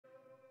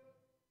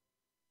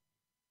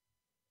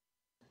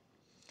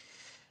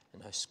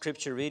Our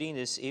scripture reading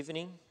this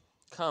evening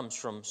comes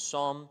from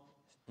Psalm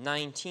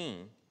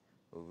 19.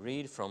 We'll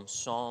read from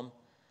Psalm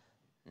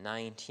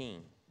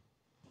 19.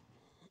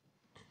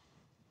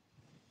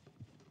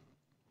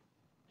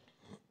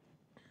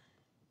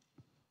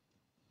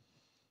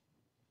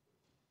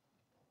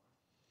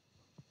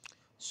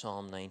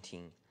 Psalm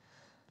 19.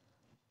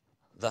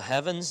 The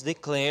heavens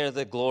declare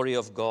the glory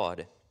of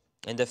God,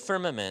 and the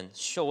firmament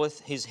showeth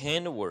his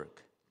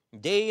handiwork.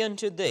 Day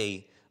unto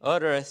day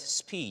uttereth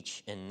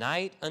speech, and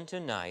night unto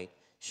night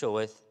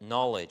showeth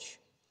knowledge.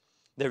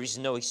 There is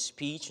no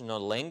speech nor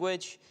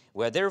language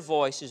where their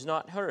voice is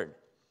not heard.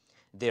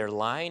 Their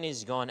line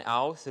is gone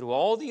out through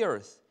all the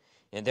earth,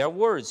 and their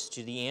words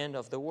to the end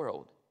of the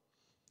world.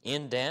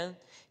 In them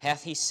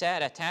hath he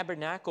set a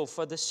tabernacle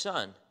for the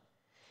sun,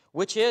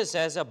 which is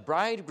as a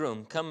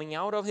bridegroom coming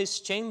out of his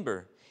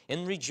chamber,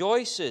 and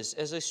rejoices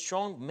as a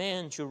strong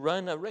man to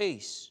run a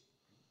race.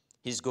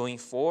 His going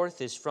forth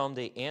is from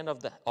the end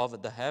of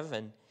the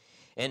heaven,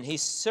 and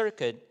his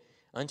circuit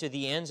unto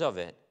the ends of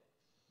it.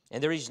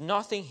 And there is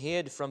nothing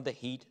hid from the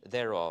heat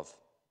thereof.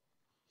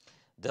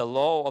 The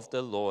law of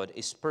the Lord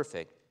is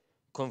perfect,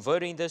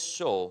 converting the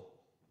soul.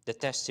 The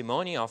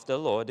testimony of the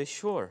Lord is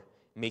sure,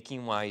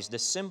 making wise the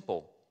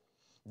simple.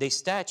 The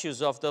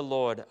statutes of the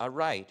Lord are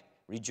right,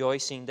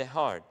 rejoicing the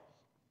heart.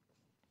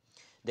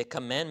 The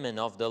commandment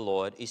of the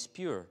Lord is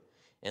pure,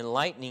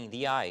 enlightening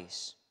the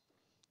eyes.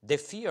 The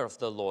fear of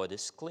the Lord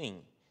is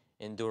clean,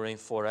 enduring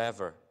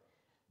forever.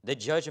 The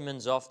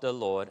judgments of the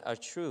Lord are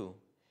true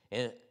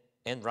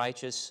and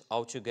righteous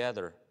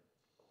altogether.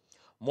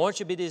 More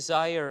to be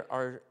desired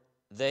are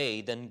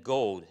they than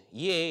gold,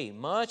 yea,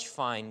 much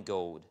fine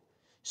gold,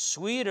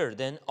 sweeter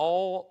than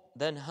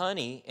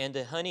honey and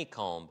the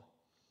honeycomb.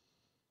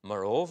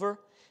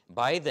 Moreover,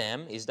 by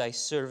them is thy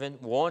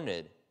servant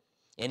warned,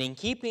 and in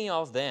keeping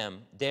of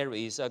them there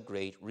is a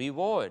great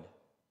reward.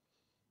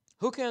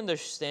 Who can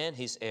understand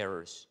his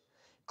errors?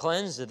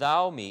 Cleanse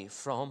thou me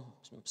from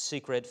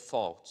secret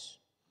faults.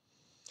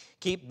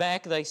 Keep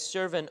back thy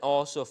servant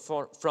also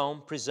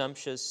from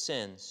presumptuous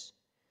sins.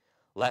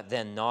 Let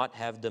them not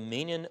have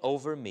dominion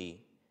over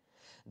me.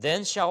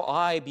 Then shall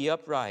I be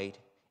upright,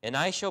 and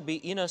I shall be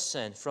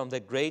innocent from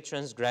the great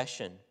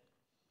transgression.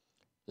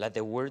 Let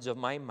the words of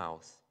my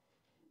mouth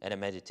and the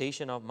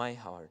meditation of my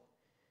heart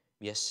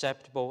be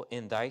acceptable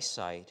in thy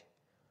sight,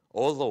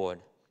 O Lord,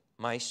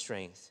 my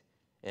strength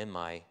and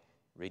my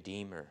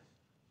Redeemer.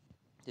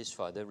 This is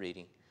for the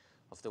reading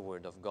of the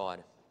Word of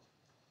God.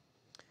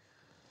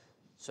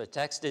 So the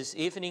text this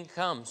evening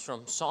comes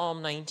from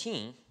Psalm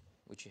 19,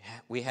 which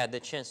we had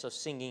the chance of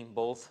singing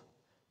both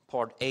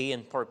part A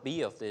and part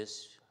B of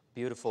this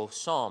beautiful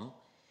psalm.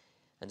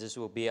 And this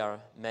will be our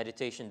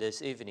meditation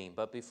this evening.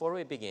 But before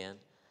we begin,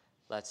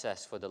 let's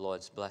ask for the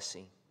Lord's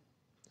blessing.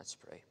 Let's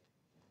pray.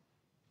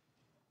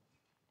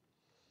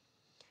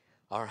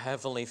 Our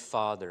Heavenly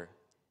Father,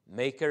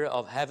 Maker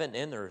of heaven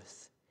and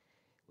earth,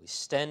 we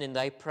stand in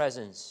thy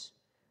presence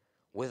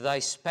with thy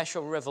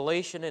special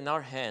revelation in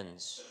our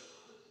hands,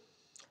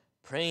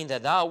 praying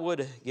that thou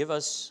would give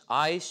us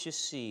eyes to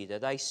see,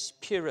 that thy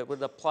Spirit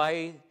would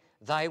apply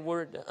thy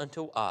word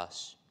unto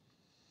us,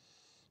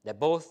 that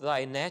both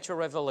thy natural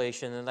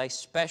revelation and thy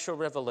special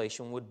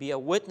revelation would be a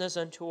witness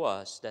unto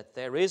us that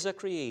there is a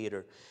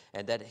Creator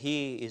and that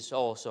he is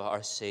also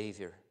our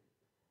Savior.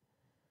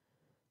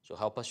 So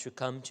help us to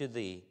come to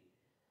thee,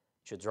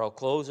 to draw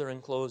closer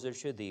and closer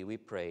to thee, we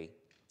pray.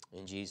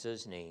 In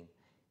Jesus' name,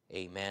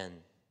 amen.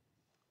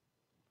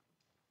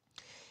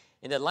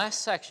 In the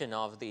last section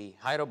of the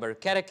Heidelberg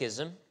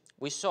Catechism,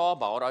 we saw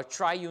about our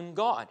triune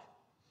God.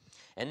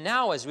 And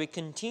now as we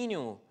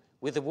continue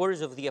with the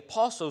words of the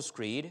Apostles'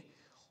 Creed,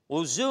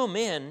 we'll zoom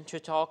in to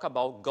talk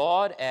about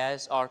God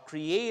as our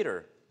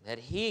Creator, that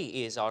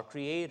he is our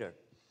Creator.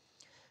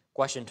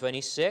 Question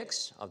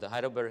 26 of the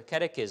Heidelberg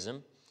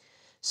Catechism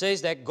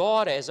says that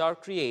God as our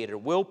Creator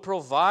will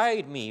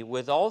provide me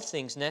with all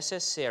things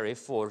necessary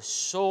for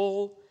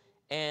soul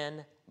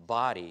and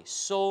body.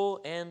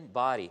 Soul and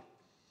body.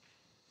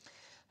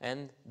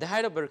 And the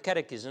Heidelberg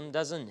Catechism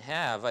doesn't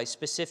have a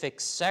specific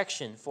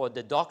section for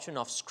the doctrine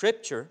of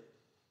Scripture,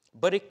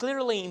 but it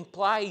clearly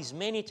implies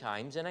many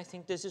times, and I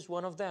think this is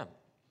one of them.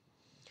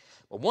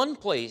 But one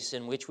place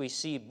in which we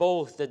see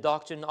both the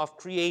doctrine of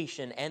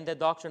creation and the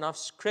doctrine of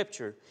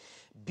Scripture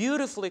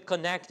beautifully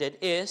connected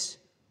is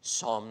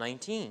Psalm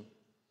 19.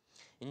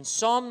 In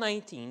Psalm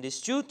 19, these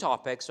two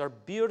topics are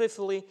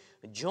beautifully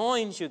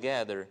joined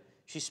together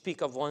to speak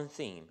of one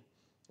theme,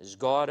 as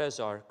God as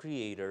our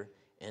Creator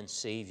and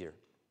Savior.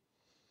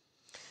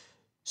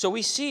 So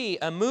we see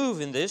a move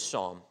in this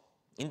psalm,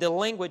 in the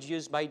language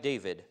used by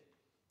David.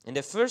 In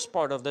the first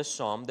part of the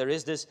psalm, there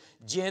is this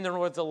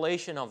general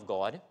revelation of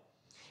God,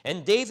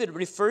 and David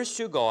refers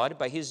to God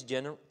by his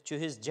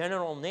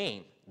general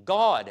name,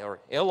 God, or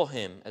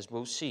Elohim, as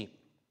we'll see.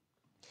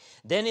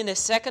 Then in the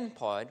second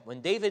part,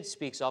 when David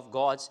speaks of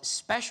God's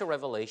special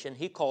revelation,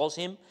 he calls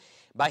him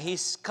by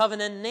his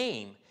covenant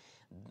name,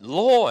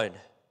 Lord,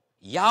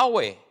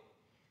 Yahweh.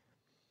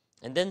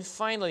 And then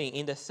finally,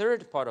 in the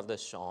third part of the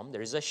psalm,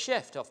 there is a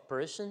shift of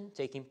person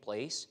taking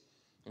place.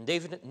 And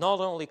David not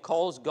only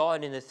calls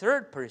God in the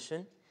third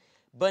person,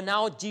 but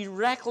now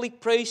directly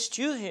prays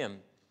to Him,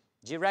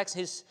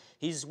 directs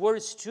his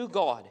words to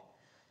God.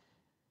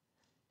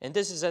 And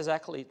this is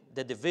exactly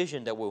the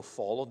division that will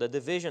follow, the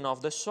division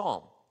of the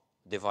psalm.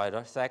 Divide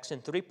our text in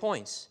 3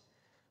 points.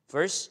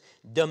 First,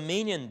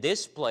 dominion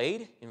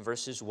displayed in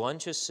verses 1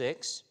 to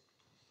 6.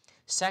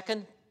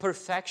 Second,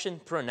 perfection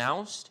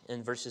pronounced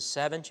in verses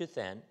 7 to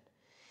 10.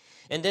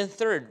 And then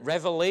third,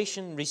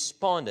 revelation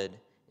responded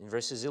in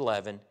verses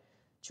 11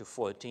 to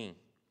 14.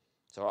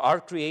 So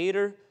our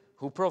Creator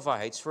who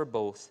provides for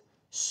both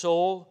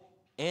soul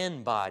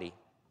and body.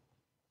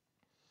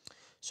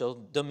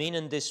 So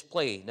dominion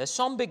displayed. The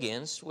psalm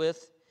begins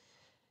with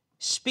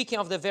speaking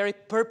of the very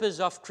purpose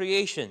of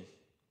creation.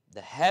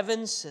 The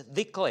heavens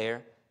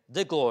declare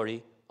the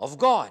glory of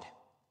God.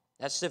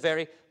 That's the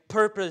very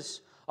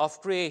purpose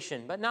of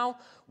creation. But now,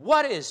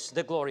 what is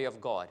the glory of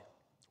God?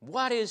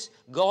 What is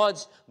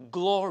God's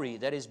glory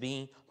that is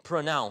being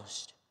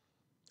pronounced?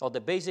 Well,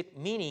 the basic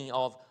meaning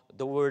of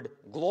the word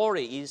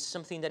glory is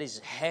something that is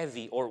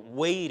heavy or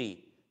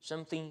weighty.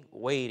 Something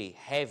weighty,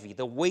 heavy,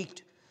 the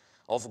weight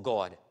of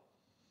God.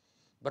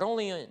 But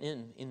only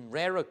in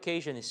rare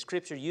occasions,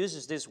 Scripture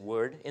uses this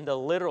word in the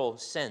literal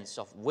sense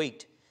of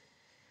weight.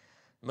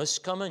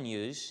 Most common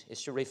use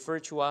is to refer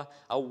to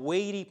a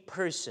weighty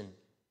person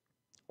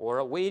or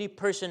a weighty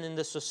person in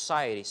the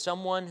society,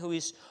 someone who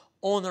is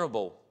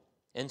honorable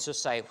in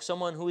society,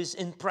 someone who is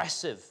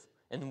impressive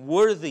and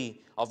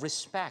worthy of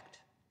respect.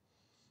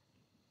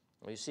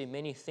 You see,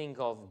 many think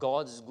of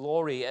God's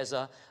glory as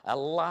a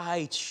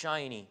light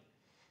shining,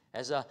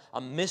 as a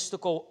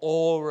mystical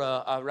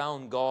aura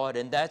around God,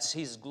 and that's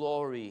His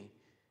glory.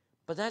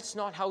 But that's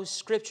not how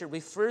Scripture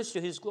refers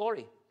to His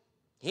glory.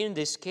 Here in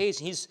this case,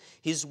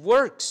 His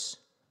works,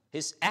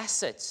 His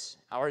assets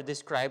are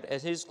described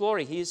as His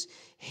glory, His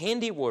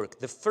handiwork.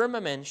 The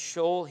firmament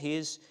show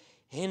His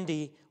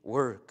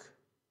handiwork.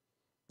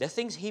 The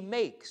things He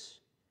makes.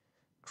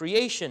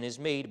 Creation is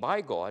made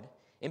by God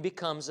and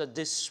becomes a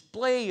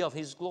display of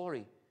His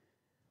glory.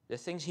 The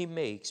things He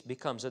makes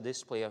becomes a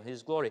display of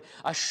His glory,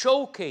 a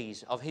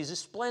showcase of His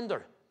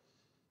splendor,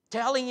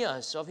 telling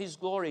us of His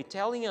glory,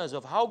 telling us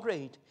of how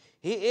great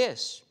He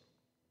is.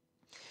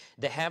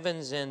 The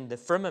heavens and the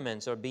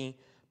firmaments are being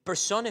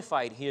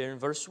personified here in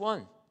verse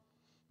 1.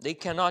 They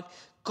cannot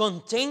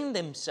contain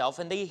themselves,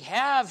 and they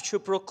have to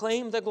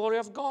proclaim the glory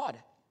of God.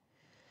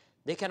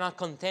 They cannot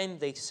contain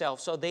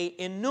themselves, so they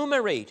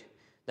enumerate.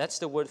 That's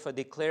the word for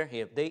declare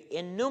here. They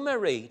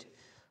enumerate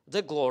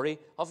the glory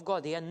of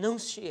God. They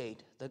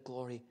enunciate the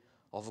glory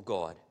of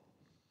God.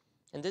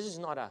 And this is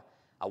not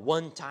a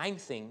one-time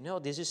thing. No,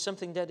 this is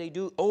something that they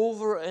do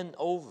over and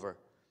over.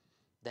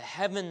 The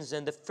heavens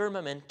and the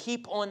firmament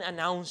keep on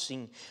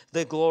announcing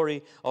the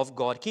glory of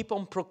God. Keep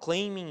on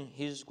proclaiming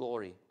His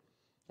glory.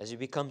 As it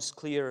becomes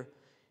clear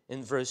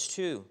in verse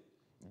 2.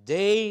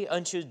 Day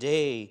unto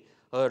day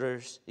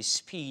utters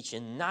speech,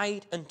 and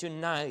night unto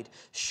night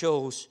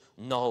shows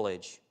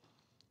knowledge.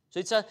 So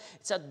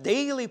it's a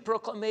daily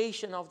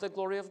proclamation of the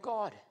glory of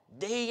God.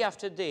 Day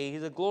after day,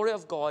 the glory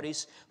of God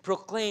is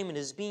proclaimed,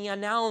 is being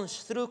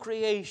announced through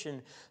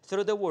creation,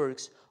 through the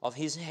works of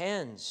His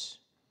hands.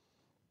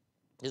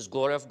 This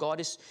glory of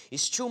God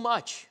is too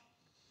much.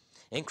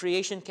 And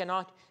creation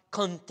cannot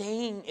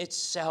contain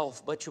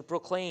itself, but to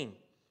proclaim.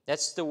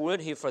 That's the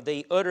word here for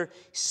they utter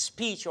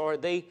speech, or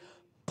they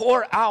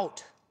pour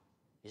out.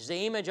 It's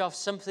the image of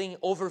something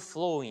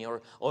overflowing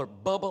or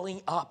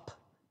bubbling up.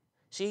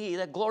 See,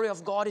 the glory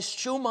of God is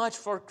too much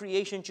for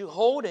creation to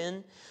hold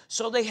in,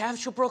 so they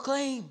have to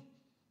proclaim.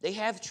 They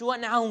have to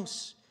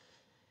announce.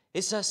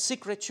 It's a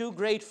secret too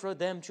great for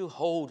them to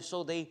hold,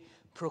 so they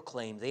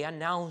proclaim. They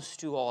announce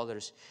to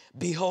others,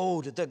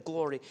 behold the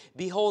glory,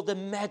 behold the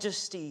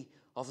majesty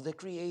of the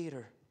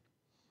Creator.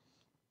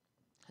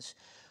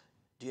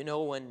 Do you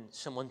know when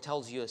someone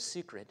tells you a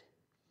secret,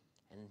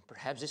 and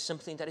perhaps it's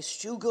something that is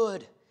too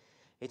good,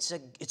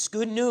 it's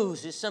good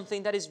news, it's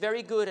something that is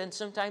very good, and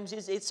sometimes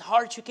it's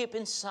hard to keep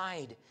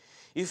inside.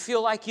 You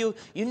feel like you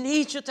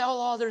need to tell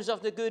others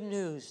of the good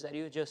news that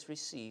you just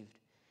received.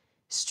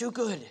 It's too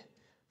good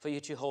for you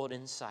to hold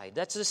inside.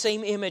 That's the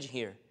same image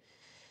here.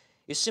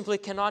 You simply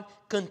cannot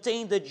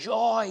contain the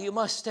joy. You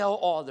must tell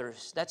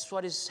others. That's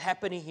what is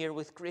happening here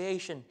with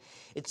creation.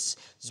 It's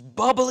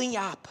bubbling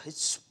up.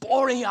 It's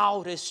pouring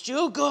out. It's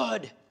too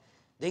good.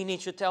 They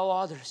need to tell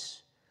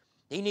others.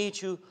 They need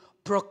to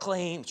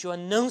proclaim, to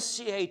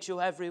enunciate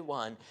to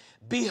everyone,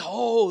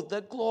 behold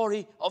the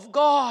glory of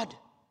God.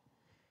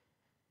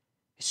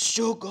 It's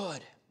too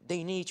good.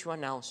 They need to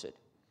announce it.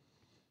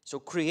 So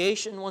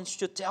creation wants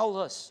to tell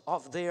us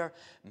of their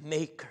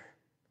Maker,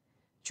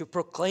 to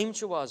proclaim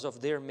to us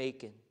of their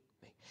making,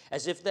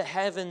 as if the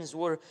heavens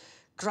were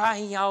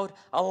crying out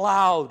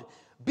aloud,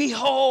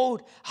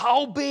 behold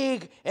how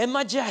big and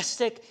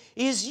majestic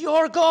is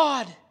your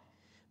God.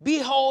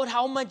 Behold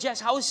how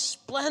majestic, how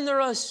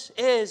splendorous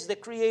is the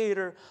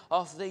Creator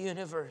of the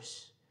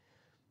universe.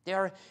 They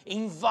are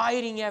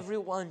inviting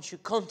everyone to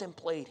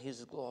contemplate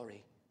His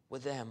glory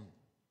with them.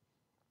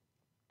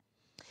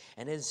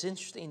 And it's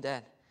interesting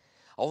that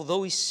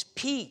although his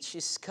speech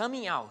is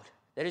coming out,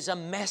 there is a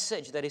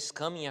message that is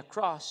coming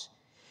across,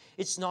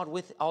 it's not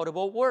with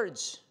audible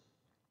words.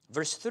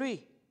 Verse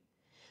 3,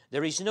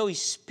 there is no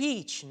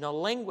speech, no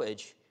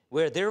language,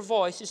 where their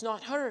voice is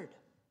not heard.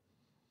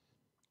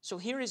 So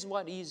here is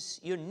what is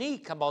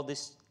unique about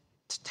this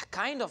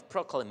kind of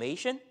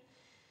proclamation,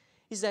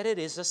 is that it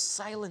is a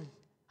silent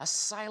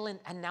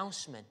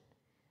announcement.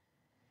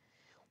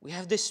 We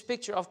have this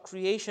picture of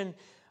creation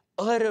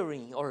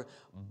uttering or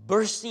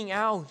bursting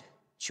out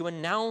to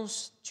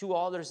announce to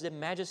others the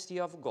majesty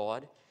of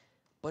God,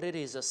 but it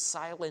is a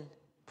silent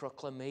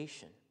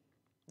proclamation.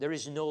 There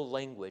is no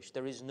language,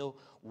 there is no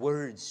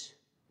words.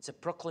 It's a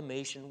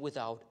proclamation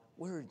without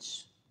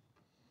words.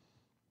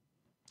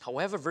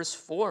 However, verse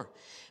 4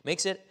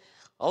 makes it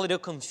a little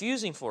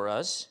confusing for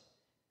us.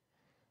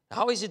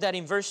 How is it that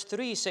in verse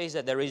 3 it says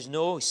that there is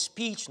no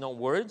speech, no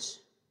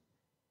words?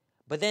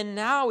 But then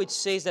now it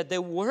says that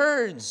the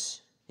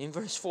words in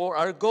verse 4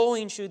 are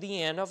going to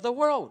the end of the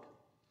world.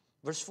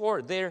 Verse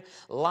 4, their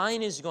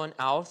line is gone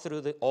out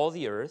through all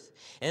the earth,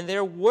 and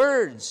their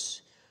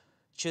words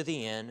to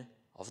the end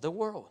of the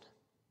world.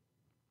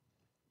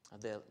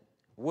 The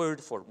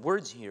word for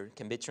words here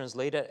can be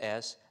translated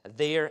as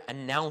their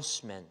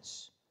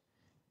announcements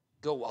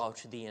go out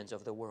to the ends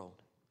of the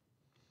world.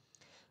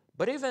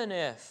 But even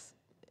if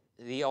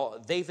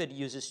David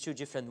uses two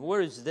different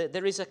words,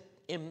 there is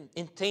an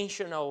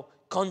intentional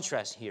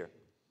contrast here.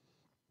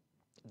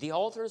 The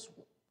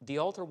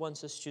author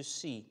wants us to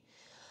see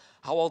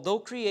how although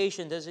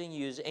creation doesn't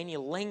use any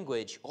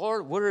language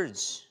or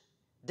words,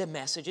 the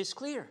message is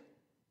clear.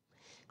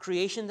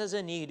 Creation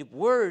doesn't need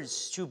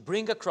words to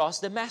bring across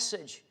the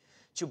message,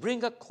 to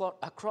bring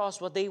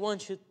across what they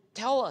want to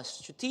tell us,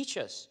 to teach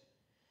us.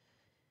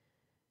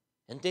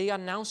 And they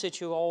announce it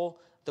to all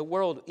the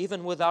world,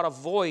 even without a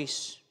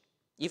voice,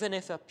 even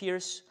if it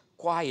appears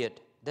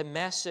quiet. The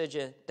message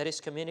that is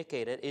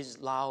communicated is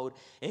loud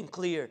and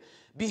clear.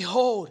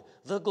 Behold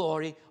the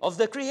glory of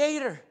the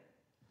Creator.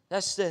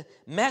 That's the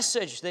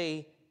message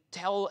they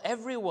tell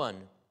everyone.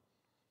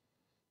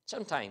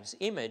 Sometimes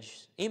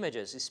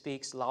images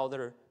speaks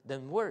louder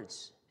than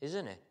words,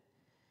 isn't it?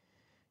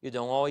 You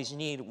don't always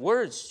need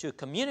words to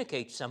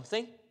communicate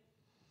something.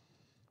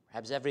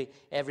 Perhaps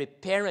every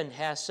parent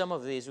has some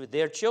of these with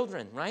their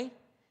children, right?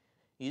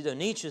 You don't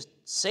need to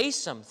say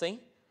something,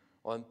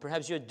 or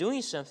perhaps you're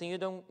doing something, you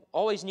don't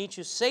always need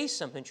to say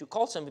something, to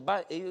call something,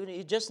 but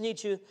you just need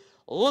to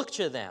look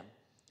to them.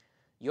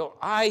 Your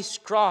eyes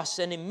cross,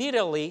 and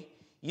immediately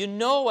you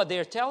know what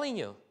they're telling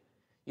you.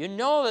 You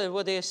know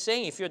what they're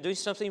saying. If you're doing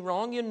something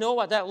wrong, you know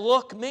what that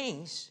look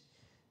means.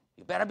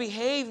 You better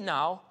behave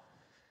now,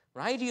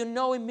 right? You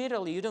know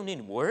immediately. You don't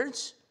need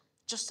words,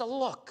 just a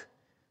look.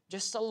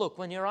 Just a look.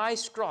 When your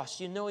eyes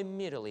cross, you know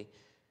immediately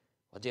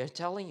what they're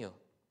telling you.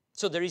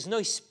 So there is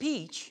no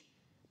speech,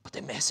 but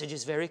the message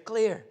is very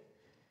clear.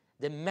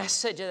 The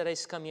message that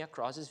is coming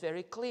across is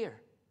very clear.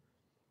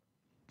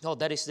 No,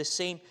 that is the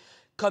same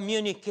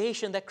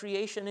communication that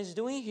creation is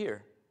doing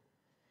here.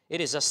 It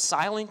is a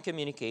silent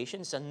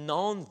communication. It's a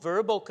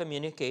non-verbal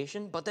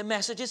communication, but the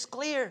message is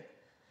clear.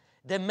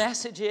 The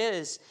message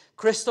is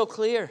crystal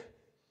clear.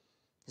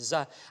 It's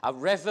a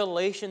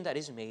revelation that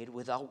is made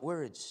without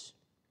words.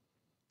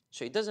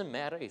 So it doesn't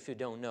matter if you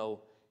don't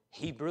know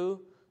Hebrew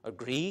or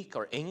Greek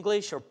or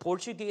English or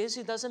Portuguese.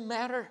 It doesn't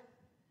matter.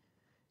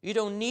 You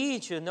don't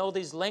need to know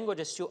these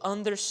languages to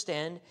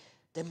understand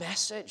the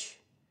message.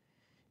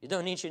 You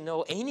don't need to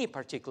know any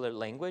particular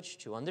language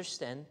to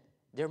understand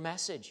their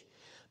message.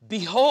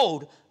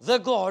 Behold the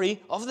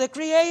glory of the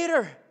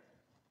Creator.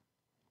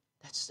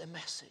 That's the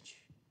message.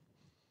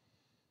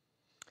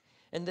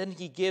 And then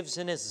he gives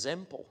an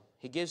example.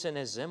 He gives an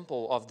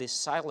example of this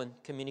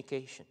silent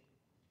communication.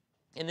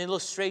 An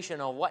illustration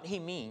of what he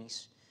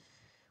means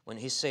when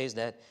he says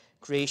that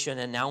creation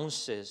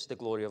announces the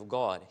glory of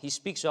God. He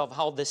speaks of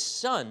how the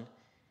Son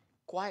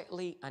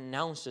quietly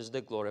announces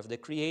the glory of the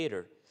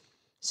Creator.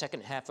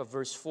 Second half of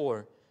verse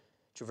 4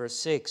 to verse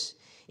 6.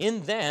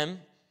 In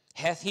them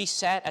hath he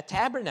set a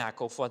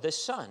tabernacle for the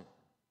Son,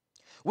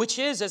 which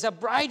is as a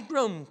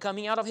bridegroom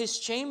coming out of his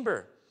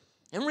chamber,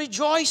 and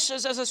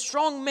rejoices as a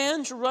strong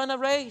man to run a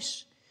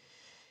race.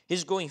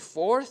 His going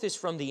forth is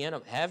from the end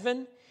of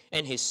heaven,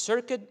 and his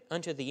circuit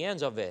unto the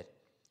ends of it,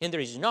 and there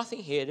is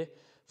nothing hid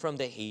from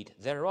the heat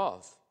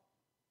thereof.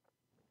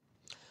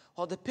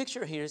 Well, the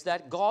picture here is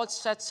that God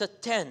sets a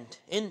tent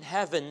in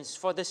heavens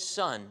for the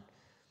sun,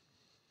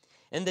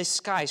 in the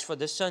skies for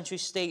the sun to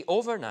stay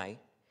overnight.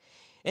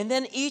 And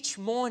then each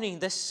morning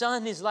the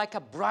sun is like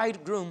a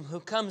bridegroom who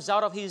comes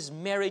out of his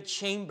marriage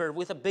chamber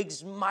with a big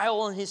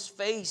smile on his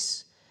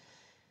face,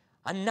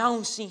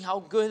 announcing how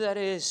good that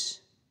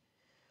is.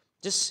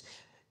 Just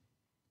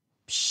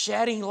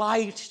shedding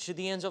light to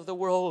the ends of the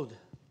world,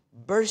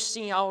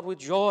 bursting out with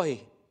joy.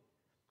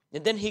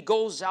 And then he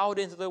goes out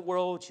into the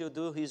world to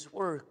do his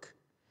work,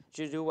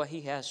 to do what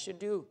he has to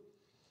do.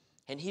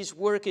 And his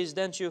work is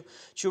then to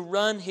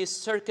run his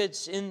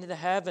circuits in the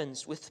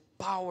heavens with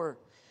power,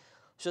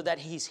 so that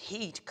his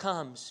heat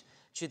comes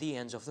to the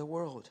ends of the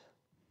world.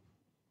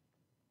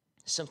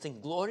 Something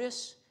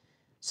glorious,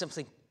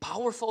 something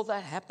powerful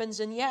that happens,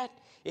 and yet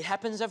it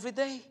happens every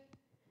day.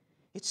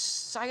 It's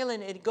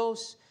silent. It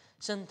goes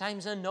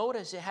sometimes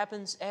unnoticed. It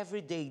happens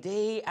every day,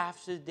 day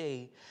after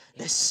day.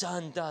 The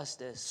sun does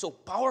this. So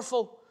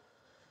powerful,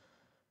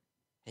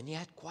 and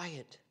yet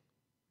quiet.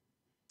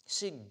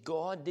 See,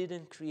 God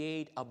didn't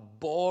create a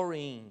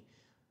boring,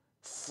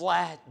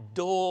 flat,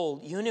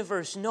 dull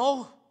universe.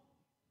 No.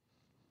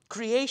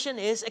 Creation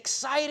is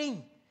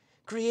exciting.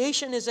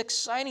 Creation is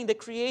exciting. The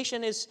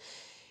creation is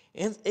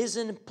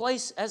in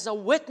place as a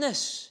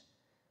witness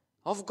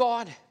of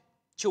God,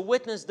 to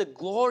witness the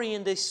glory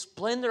and the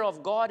splendor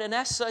of God. And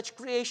as such,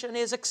 creation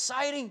is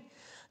exciting.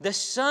 The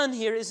sun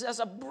here is as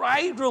a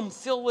bridegroom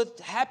filled with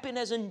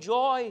happiness and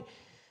joy,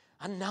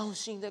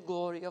 announcing the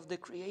glory of the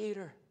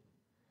Creator.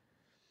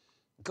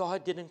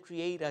 God didn't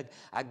create a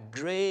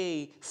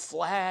gray,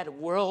 flat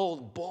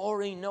world,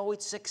 boring. No,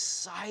 it's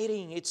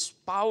exciting, it's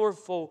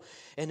powerful,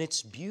 and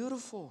it's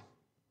beautiful.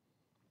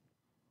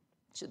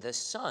 So the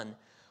sun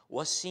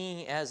was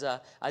seen as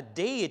a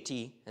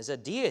deity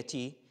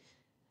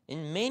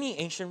in many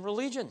ancient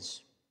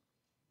religions.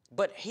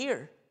 But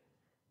here,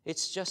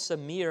 it's just a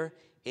mere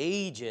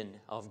agent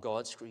of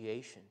God's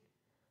creation.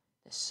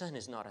 The sun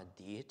is not a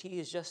deity,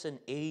 it's just an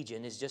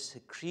agent, it's just a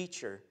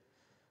creature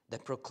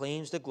that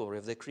proclaims the glory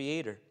of the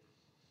Creator.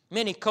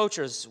 Many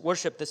cultures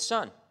worship the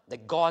sun, the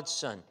god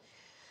sun.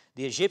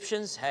 The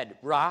Egyptians had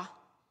Ra,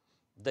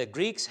 the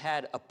Greeks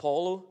had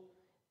Apollo,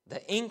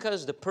 the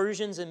Incas, the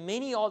Persians, and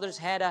many others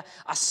had a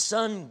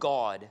sun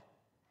god.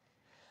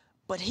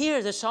 But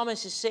here the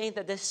psalmist is saying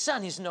that the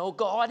sun is no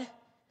god.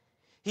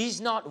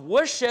 He's not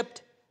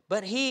worshipped,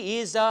 but he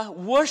is a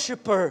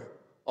worshiper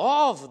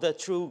of the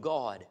true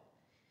God.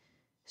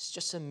 It's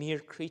just a mere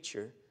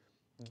creature,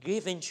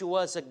 giving to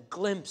us a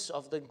glimpse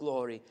of the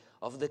glory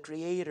of the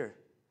Creator,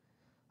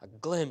 a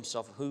glimpse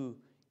of who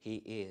He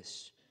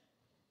is.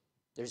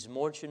 There's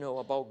more to know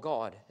about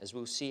God, as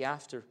we'll see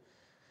after.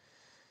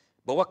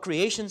 But what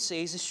creation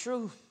says is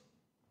true.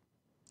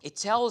 It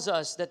tells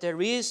us that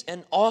there is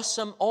an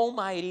awesome,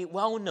 almighty,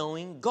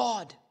 well-knowing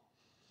God.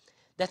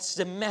 That's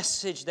the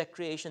message that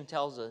creation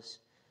tells us.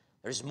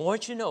 There's more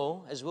to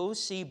know, as we'll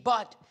see,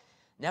 but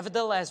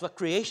nevertheless, what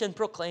creation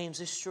proclaims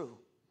is true.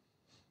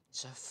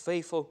 It's a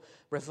faithful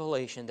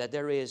revelation that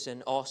there is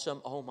an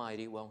awesome,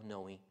 almighty,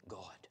 well-knowing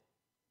God.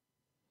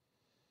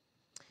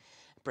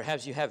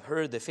 Perhaps you have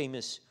heard the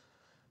famous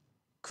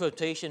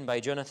quotation by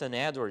Jonathan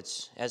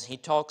Edwards as he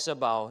talks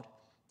about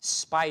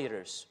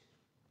spiders.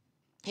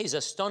 He's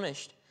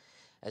astonished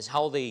as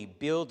how they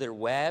build their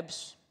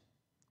webs.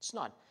 It's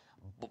not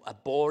a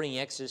boring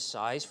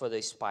exercise for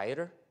the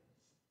spider,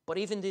 but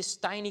even this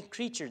tiny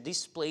creature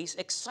displays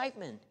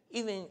excitement.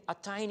 Even a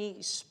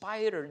tiny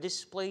spider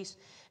displays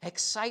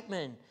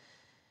excitement.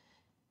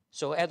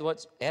 So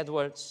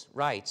Edwards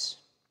writes,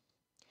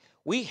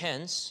 "We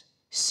hence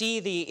see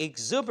the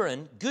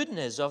exuberant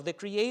goodness of the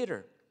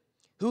Creator,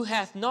 who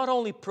hath not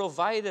only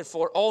provided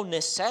for all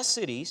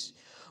necessities,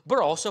 but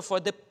also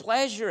for the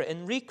pleasure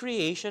and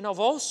recreation of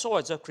all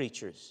sorts of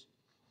creatures,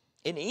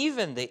 and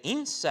even the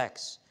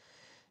insects,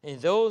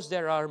 and those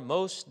that are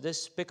most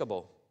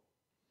despicable."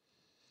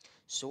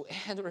 So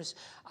Edwards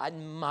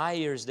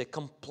admires the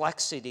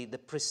complexity, the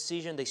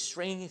precision, the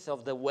strength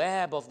of the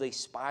web of the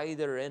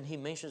spider, and he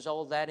mentions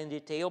all that in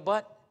detail.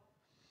 But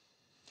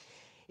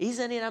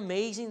isn't it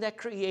amazing that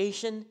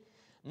creation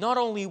not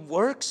only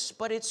works,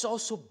 but it's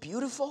also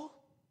beautiful?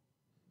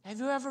 Have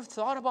you ever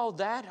thought about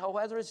that, how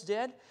Edwards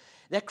did?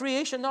 That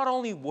creation not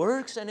only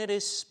works and it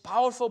is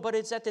powerful, but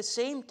it's at the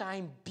same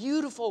time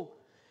beautiful.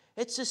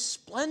 It's a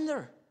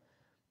splendor.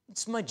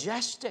 It's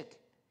majestic.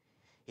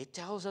 It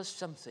tells us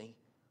something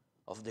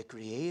of the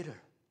Creator.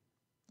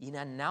 It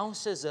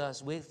announces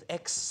us with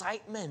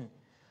excitement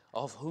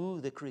of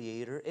who the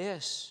Creator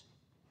is.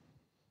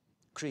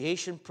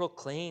 Creation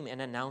proclaims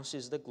and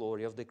announces the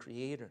glory of the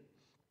Creator.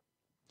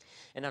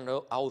 And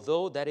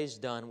although that is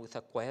done with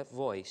a quiet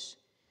voice,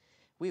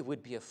 we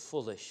would be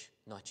foolish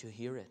not to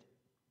hear it.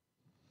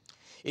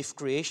 If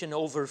creation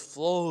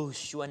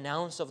overflows to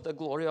announce of the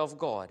glory of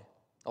God,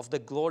 of the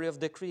glory of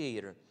the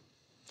Creator,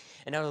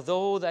 and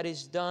although that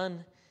is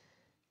done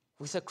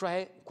with a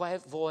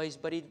quiet voice,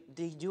 but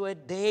they do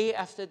it day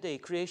after day,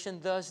 creation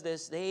does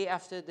this day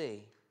after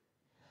day,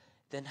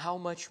 then how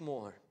much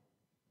more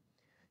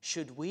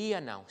should we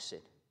announce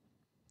it?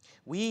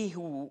 We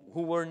who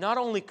were not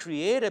only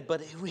created,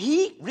 but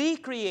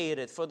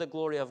recreated for the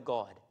glory of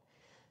God,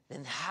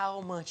 then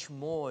how much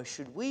more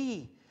should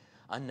we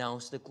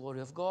announce the glory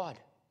of God?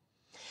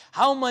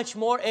 How much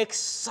more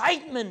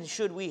excitement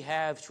should we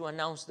have to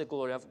announce the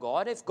glory of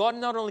God if God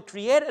not only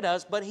created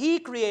us, but He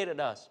created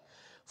us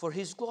for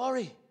His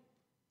glory?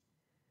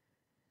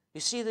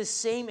 You see, the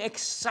same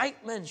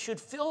excitement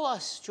should fill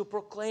us to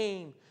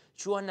proclaim,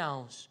 to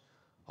announce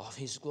of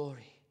His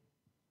glory.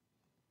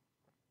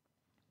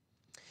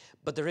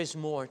 But there is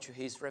more to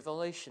His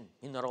revelation.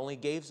 He not only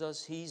gives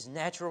us His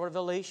natural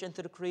revelation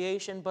through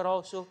creation, but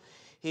also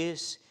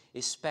His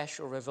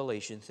special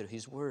revelation through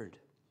His Word.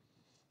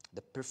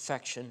 The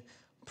perfection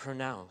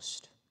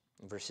pronounced,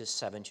 verses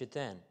 7 to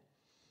 10.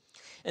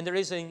 And there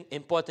is an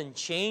important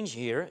change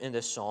here in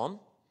the psalm.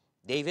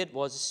 David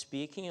was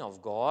speaking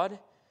of God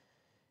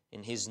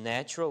in his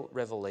natural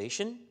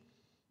revelation,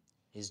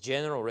 his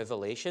general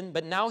revelation,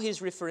 but now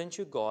he's referring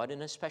to God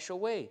in a special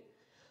way.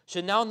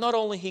 So now not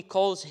only he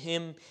calls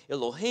him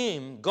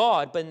Elohim,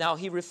 God, but now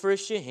he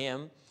refers to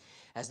him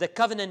as the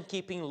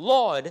covenant-keeping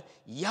Lord,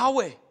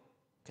 Yahweh. You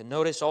can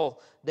notice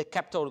all the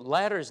capital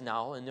letters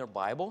now in your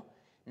Bible.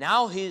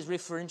 Now he is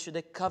referring to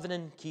the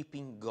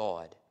covenant-keeping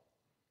God,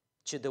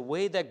 to the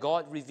way that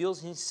God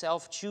reveals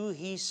himself to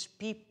his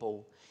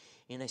people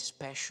in a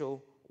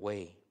special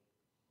way.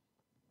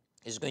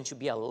 There's going to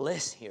be a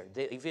list here.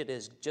 David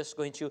is just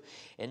going to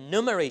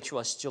enumerate to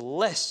us, to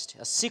list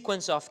a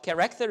sequence of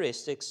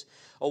characteristics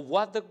of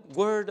what the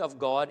Word of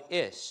God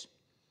is.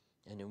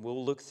 And then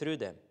we'll look through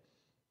them.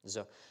 There's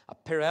a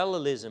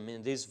parallelism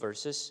in these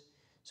verses.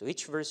 So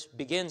each verse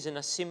begins in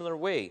a similar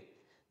way.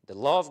 The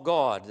law of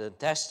God, the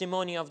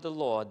testimony of the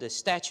Lord, the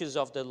statutes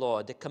of the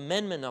Lord, the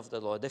commandment of the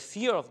Lord, the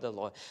fear of the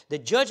Lord, the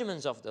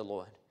judgments of the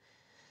Lord.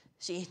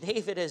 See,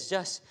 David is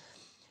just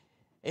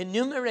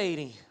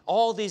enumerating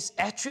all these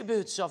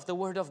attributes of the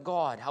Word of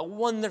God. How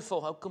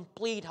wonderful, how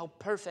complete, how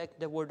perfect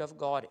the Word of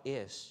God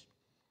is.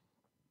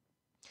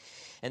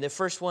 And the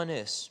first one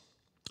is,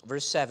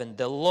 verse 7,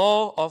 the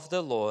law of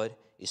the Lord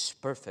is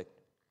perfect,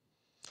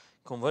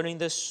 converting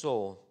the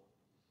soul.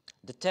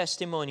 The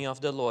testimony of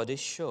the Lord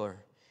is sure,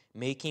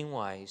 making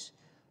wise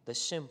the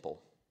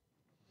simple.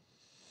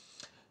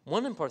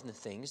 One important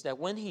thing is that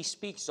when he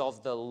speaks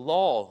of the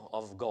law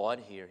of God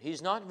here,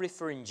 he's not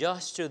referring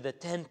just to the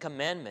 10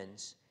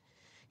 Commandments.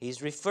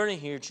 He's referring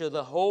here to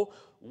the whole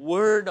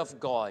Word of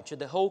God, to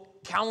the whole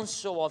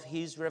counsel of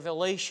his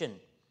revelation.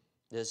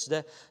 This,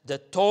 the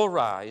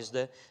Torah is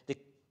the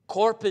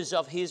corpus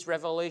of his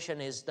revelation,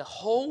 is the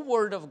whole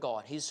Word of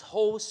God, his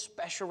whole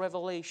special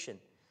revelation.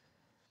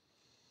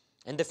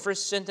 And the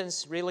first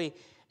sentence really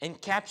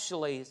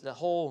encapsulates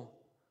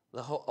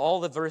all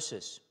the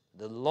verses.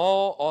 The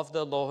law of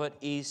the Lord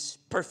is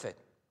perfect.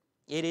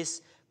 It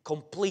is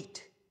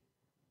complete.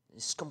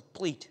 It's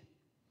complete.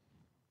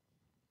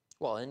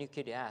 Well, and you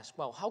could ask,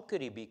 well, how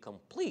could it be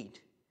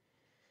complete?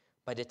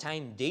 By the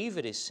time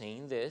David is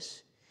saying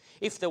this,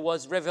 if there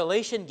was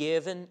revelation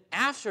given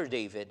after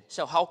David,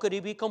 so how could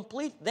it be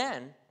complete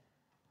then?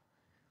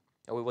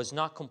 It was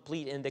not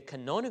complete in the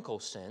canonical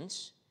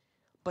sense,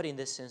 but in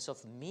the sense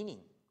of meaning.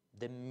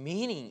 The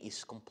meaning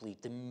is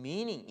complete. The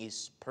meaning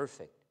is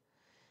perfect.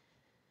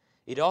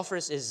 It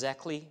offers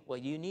exactly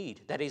what you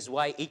need. That is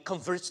why it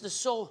converts the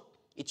soul.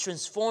 It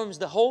transforms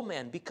the whole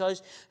man,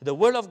 because the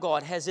Word of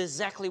God has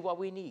exactly what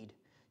we need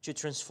to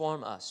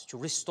transform us, to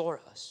restore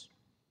us,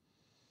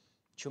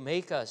 to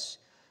make us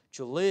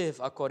to live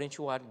according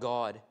to what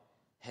God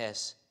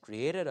has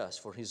created us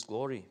for His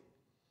glory.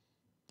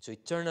 So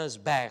it turns us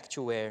back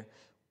to where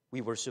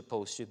we were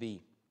supposed to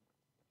be.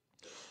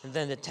 And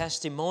then the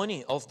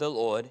testimony of the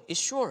Lord is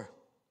sure.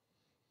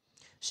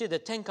 See, the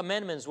 10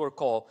 Commandments were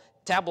called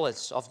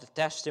tablets of the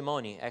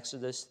testimony,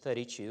 Exodus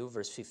 32,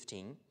 verse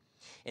 15.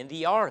 And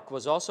the ark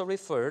was also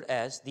referred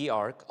as the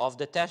ark of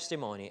the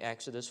testimony,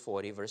 Exodus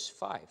 40, verse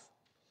 5.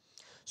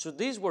 So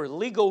these were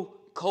legal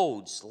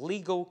codes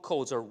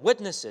or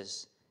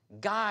witnesses,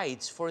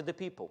 guides for the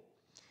people.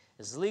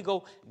 As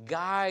legal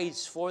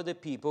guides for the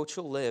people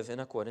to live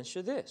in accordance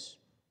to this.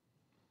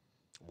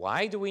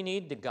 Why do we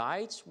need the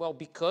guides? Well,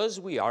 because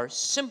we are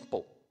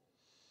simple.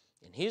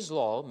 And His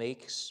law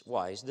makes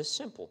wise the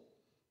simple.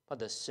 What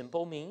does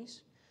simple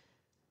means?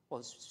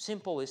 Well,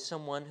 simple is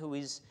someone who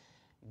is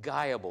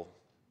guyable.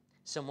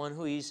 Someone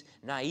who is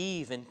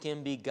naive and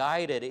can be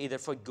guided either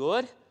for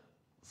good or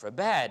for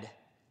bad.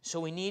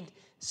 So we need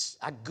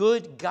a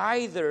good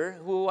guider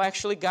who will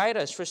actually guide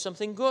us for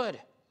something good.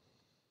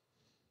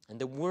 And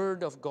the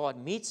Word of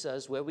God meets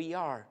us where we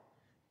are.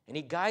 And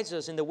He guides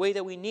us in the way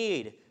that we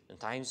need.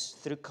 Sometimes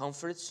through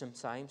comfort,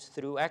 sometimes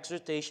through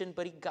exhortation,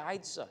 but He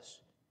guides us.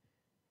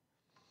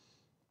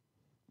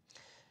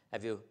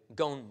 Have you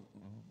gone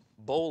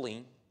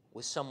bowling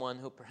with someone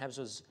who perhaps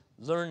was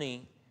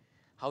learning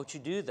how to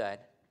do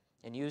that?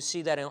 And you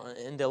see that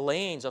in the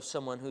lanes of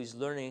someone who is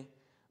learning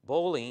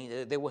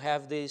bowling, they will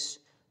have these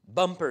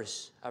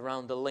bumpers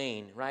around the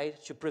lane,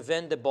 right? To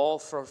prevent the ball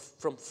from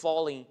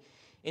falling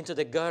into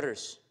the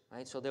gutters,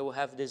 right? So they will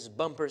have these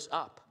bumpers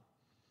up.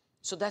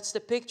 So that's the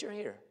picture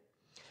here.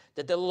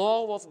 That the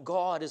law of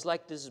God is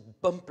like these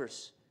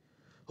bumpers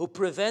who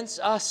prevents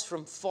us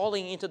from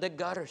falling into the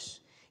gutters.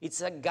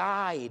 It's a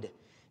guide.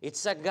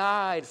 It's a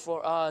guide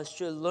for us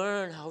to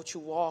learn how to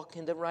walk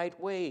in the right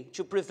way,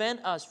 to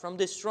prevent us from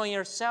destroying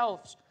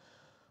ourselves,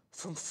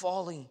 from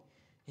falling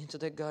into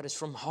the gutters,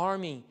 from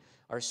harming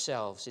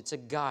ourselves. It's a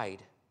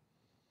guide.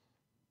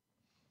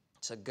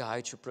 It's a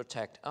guide to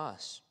protect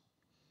us.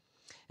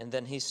 And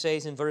then he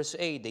says in verse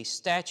 8, the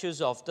statutes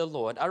of the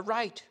Lord are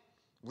right.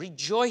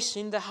 Rejoice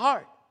in the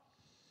heart.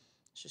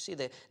 So you see,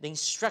 the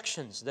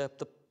instructions, the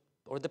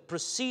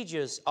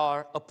procedures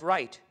are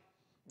upright.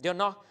 They're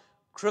not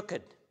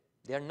crooked.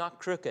 They're not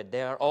crooked.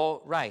 They are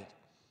all right.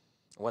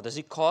 What does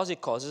it cause?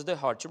 It causes the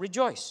heart to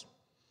rejoice.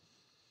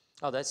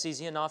 Oh, that's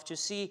easy enough to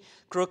see.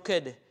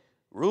 Crooked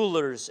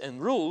rulers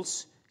and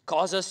rules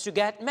cause us to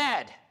get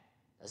mad,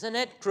 doesn't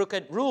it?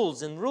 Crooked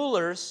rules and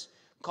rulers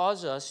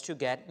cause us to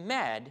get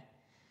mad.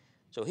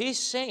 So he's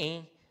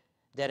saying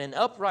that an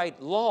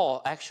upright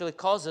law actually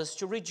causes us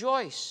to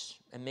rejoice.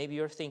 And maybe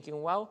you're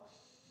thinking, well,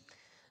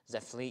 it's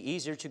definitely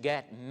easier to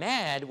get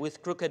mad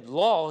with crooked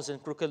laws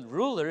and crooked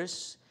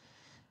rulers,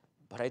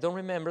 but I don't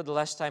remember the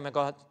last time I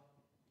got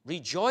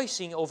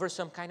rejoicing over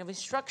some kind of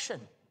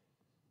instruction.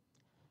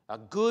 A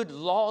good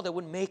law that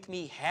would make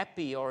me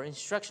happy, or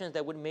instructions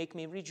that would make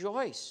me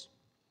rejoice.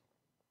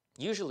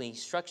 Usually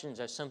instructions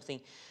are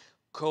something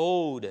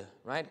cold,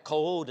 right?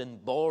 Cold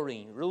and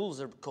boring. Rules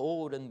are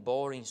cold and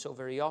boring so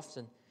very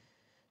often.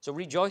 So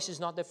rejoice is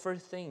not the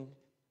first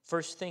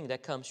thing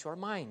that comes to our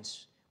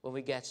minds when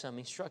we get some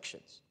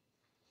instructions.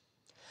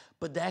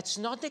 But that's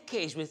not the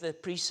case with the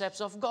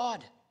precepts of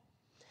God.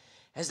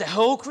 As the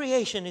whole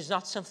creation is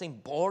not something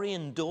boring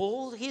and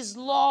dull, His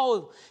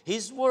law,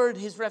 His word,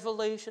 His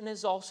revelation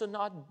is also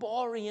not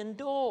boring and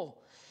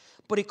dull.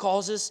 But it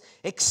causes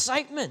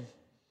excitement.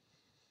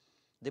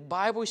 The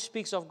Bible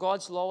speaks of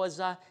God's law as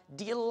a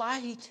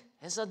delight,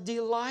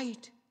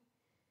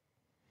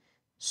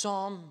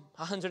 Psalm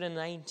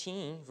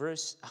 119,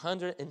 verse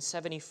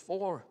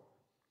 174.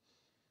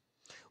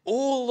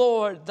 O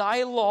Lord,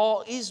 thy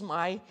law is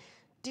my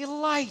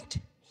delight.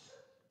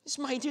 It's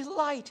my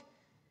delight.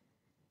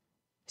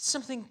 It's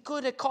something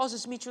good that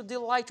causes me to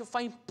delight, to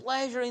find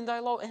pleasure in thy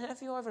law. And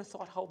have you ever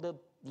thought how the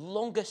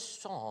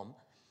longest psalm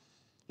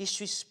is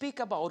to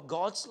speak about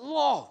God's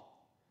law?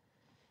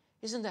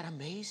 Isn't that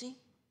amazing?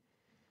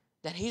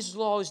 That His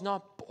law is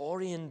not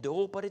boring and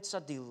dull, but it's a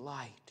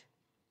delight.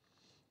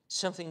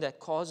 Something that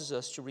causes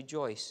us to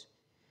rejoice.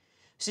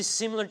 This is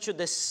similar to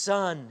the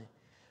son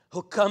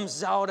who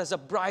comes out as a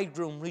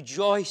bridegroom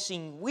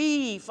rejoicing.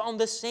 We found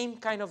the same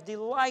kind of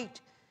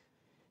delight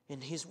in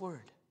His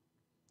word.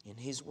 In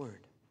His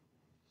word.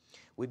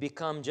 We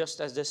become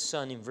just as the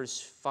son in verse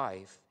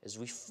 5 as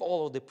we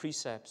follow the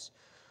precepts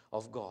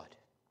of God.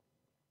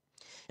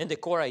 And the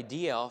core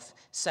idea of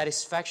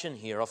satisfaction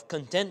here, of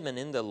contentment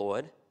in the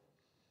Lord,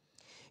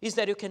 is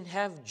that you can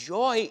have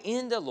joy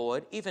in the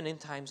Lord even in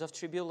times of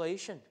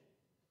tribulation.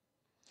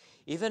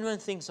 Even when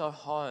things are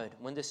hard,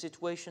 when the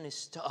situation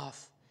is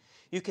tough,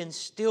 you can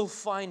still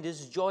find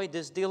this joy,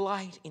 this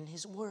delight in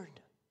His word.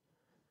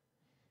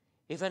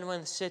 Even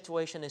when the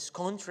situation is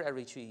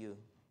contrary to you,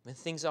 when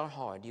things are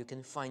hard, you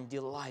can find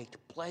delight,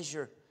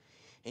 pleasure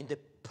in the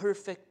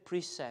perfect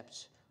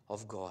precepts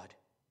of God,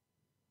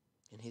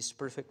 in His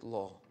perfect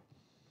law.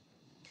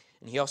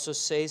 And he also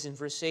says in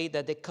verse 8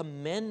 that the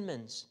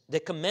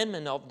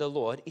commandment of the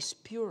Lord is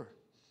pure.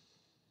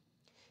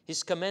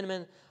 His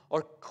commandments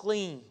are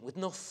clean, with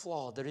no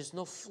flaw. There is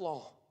no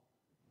flaw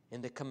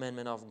in the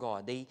commandment of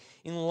God. They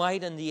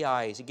enlighten the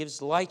eyes. It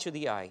gives light to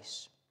the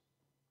eyes.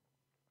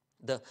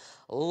 The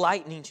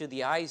lightning to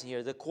the eyes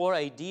here, the core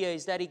idea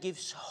is that it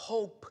gives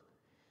hope.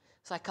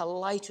 It's like a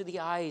light to the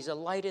eyes, a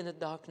light in the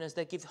darkness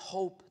that gives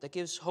hope,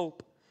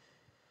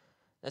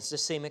 That's the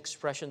same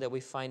expression that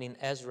we find in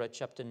Ezra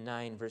chapter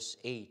 9, verse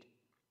 8.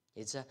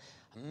 It's a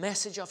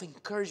message of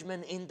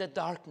encouragement in the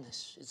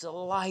darkness. It's a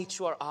light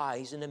to our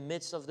eyes in the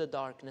midst of the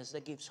darkness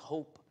that gives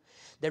hope,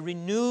 that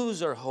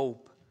renews our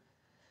hope.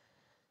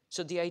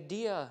 So the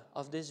idea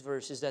of this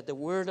verse is that the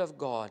Word of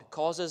God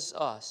causes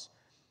us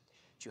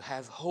to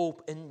have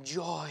hope and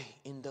joy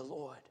in the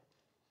Lord.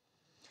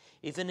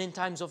 Even in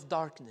times of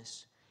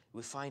darkness,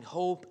 we find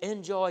hope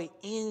and joy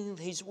in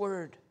His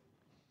Word.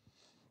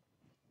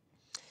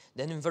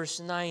 Then in verse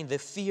 9, the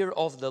fear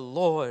of the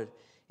Lord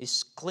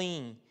is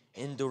clean,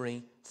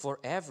 enduring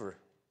forever.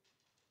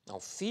 Now,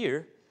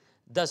 fear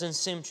doesn't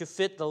seem to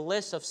fit the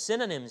list of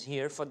synonyms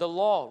here for the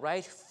law,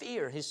 right?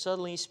 Fear. He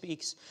suddenly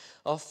speaks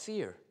of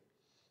fear.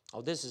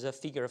 Oh, this is a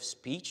figure of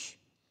speech.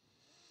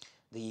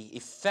 The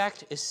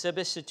effect is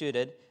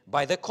substituted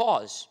by the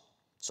cause.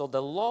 So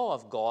the law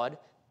of God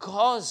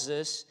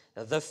causes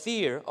the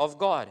fear of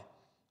God.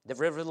 The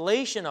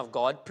revelation of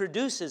God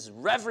produces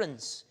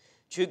reverence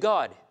to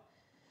God.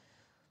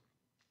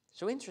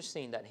 So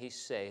interesting that he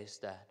says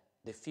that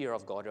the fear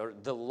of God, or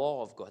the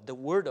law of God, the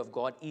word of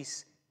God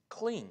is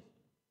clean.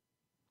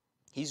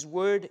 His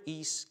word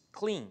is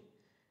clean,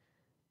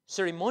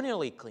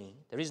 ceremonially clean.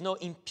 There is no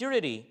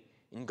impurity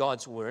in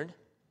God's word.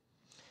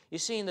 You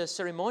see, in the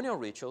ceremonial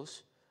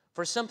rituals,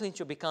 for something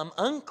to become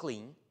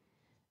unclean,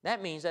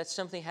 that means that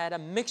something had a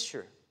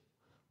mixture,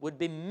 would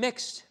be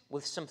mixed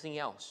with something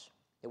else.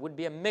 It would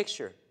be a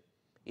mixture,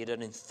 either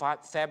in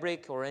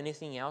fabric or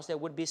anything else. There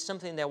would be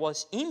something that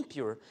was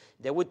impure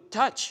that would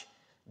touch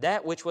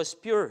that which was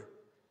pure,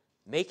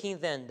 making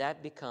then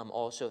that become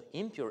also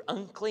impure,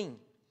 unclean.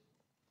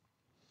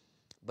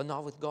 But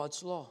not with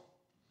God's law.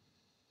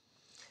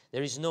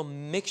 There is no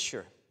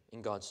mixture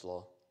in God's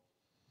law.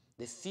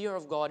 The fear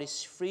of God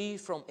is free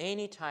from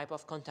any type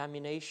of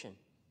contamination.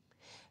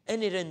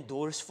 And it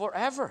endures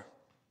forever.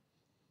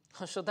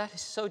 So that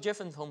is so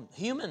different from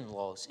human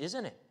laws,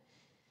 isn't it?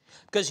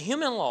 Because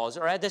human laws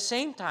are at the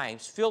same time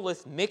filled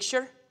with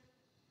mixture,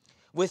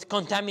 with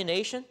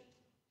contamination.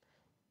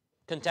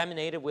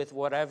 contaminated with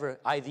whatever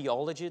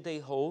ideology they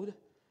hold,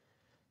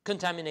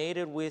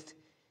 contaminated with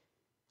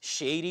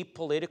shady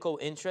political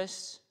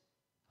interests.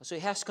 So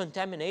it has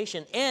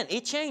contamination, and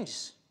it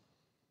changes.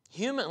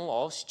 Human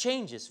laws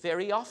changes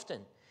very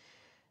often.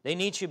 They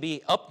need to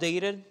be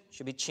updated,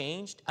 should be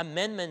changed.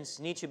 Amendments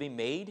need to be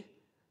made,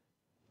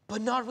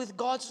 but not with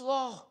God's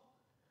law.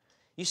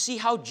 You see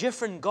how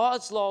different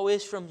God's law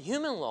is from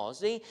human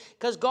laws.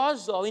 Because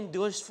God's law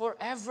endures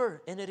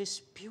forever, and it is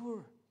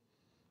pure.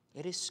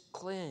 It is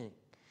clean.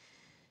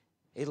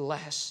 It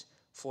lasts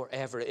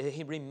forever.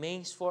 It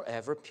remains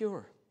forever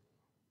pure.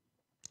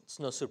 It's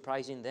no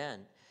surprising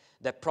then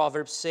that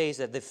Proverbs says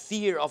that the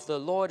fear of the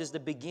Lord is the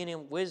beginning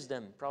of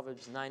wisdom.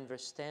 Proverbs 9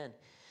 verse 10.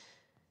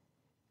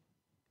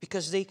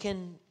 Because it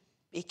can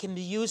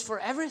be used for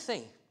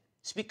everything.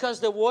 It's because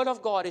the Word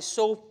of God is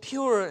so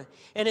pure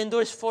and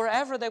endures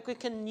forever that we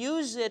can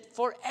use it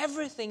for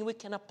everything. We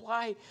can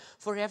apply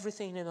for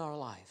everything in our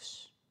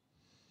lives.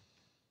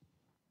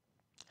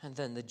 And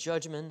then the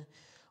judgment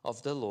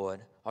of the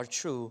Lord are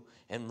true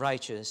and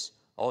righteous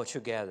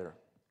altogether.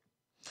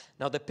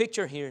 Now the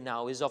picture here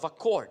now is of a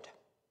court,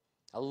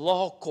 a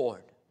law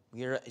court.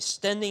 We are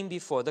standing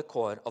before the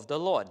court of the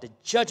Lord. The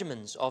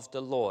judgments of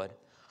the Lord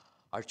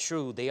are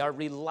true. They are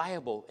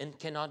reliable and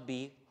cannot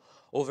be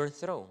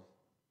overthrown.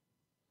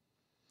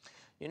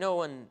 You know,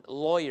 when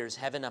lawyers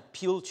have an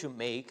appeal to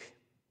make,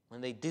 when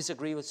they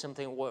disagree with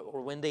something,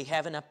 or when they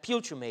have an appeal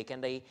to make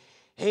and they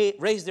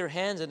raise their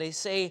hands and they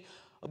say,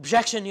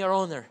 "Objection, Your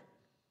Honor."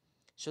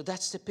 So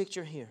that's the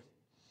picture here.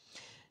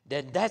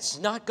 That's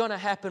not going to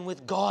happen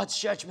with God's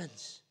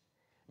judgments.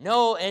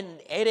 No, and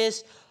it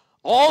is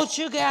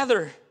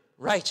altogether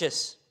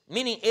righteous,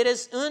 meaning it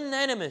is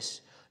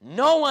unanimous.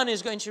 No one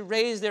is going to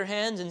raise their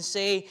hands and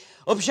say,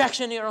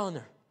 "Objection, Your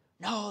Honor."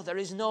 No, there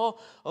is no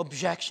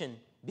objection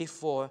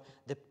before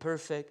the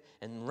perfect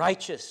and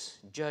righteous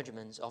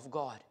judgments of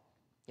God.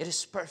 It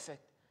is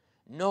perfect.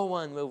 No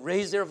one will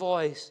raise their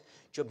voice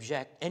to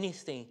object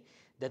anything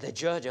that the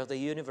judge of the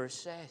universe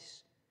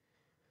says.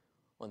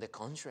 On the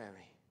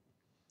contrary,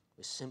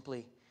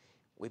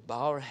 we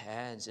bow our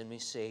heads and we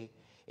say,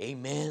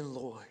 "Amen,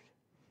 Lord.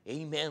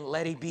 Amen.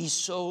 Let it be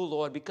so,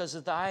 Lord, because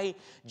thy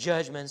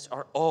judgments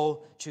are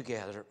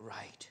altogether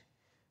right."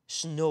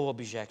 There's no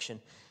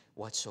objection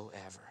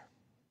whatsoever.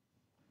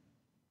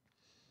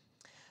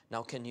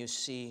 Now, can you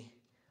see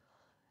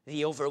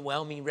the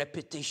overwhelming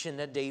repetition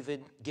that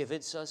David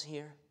gives us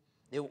here?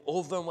 The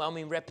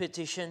overwhelming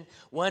repetition,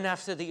 one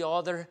after the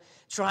other,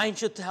 trying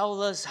to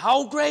tell us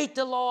how great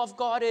the law of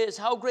God is,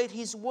 how great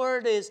His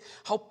Word is,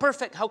 how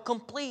perfect, how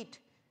complete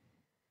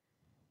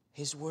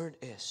His Word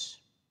is.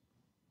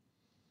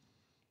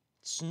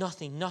 It's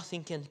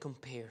nothing can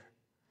compare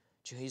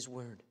to His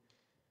Word.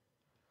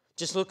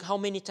 Just look how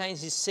many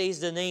times He says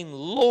the name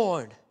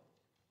Lord.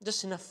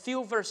 Just in a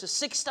few verses,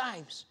 6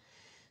 times.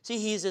 See,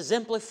 He is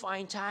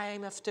exemplifying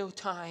time after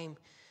time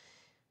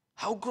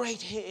how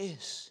great He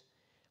is.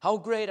 How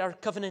great our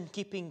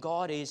covenant-keeping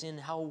God is, and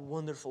how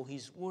wonderful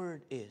His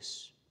Word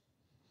is.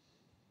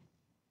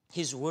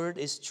 His Word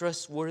is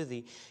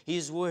trustworthy.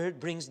 His Word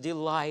brings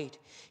delight.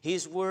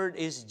 His Word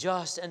is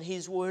just, and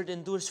His Word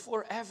endures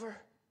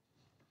forever.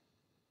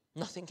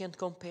 Nothing can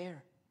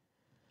compare.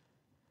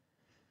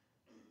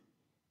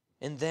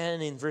 And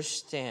then in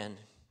verse 10,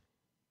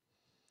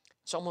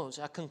 it's almost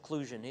a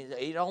conclusion.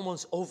 It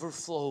almost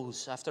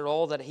overflows after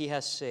all that he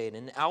has said.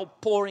 An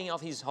outpouring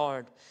of his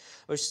heart.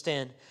 Verse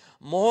 10.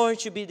 More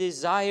to be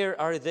desired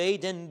are they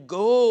than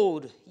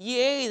gold,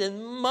 yea,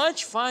 than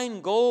much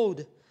fine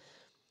gold.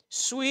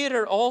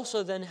 Sweeter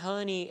also than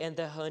honey and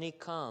the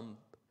honeycomb.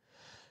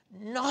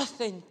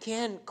 Nothing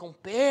can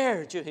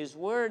compare to His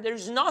Word.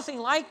 There's nothing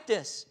like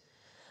this.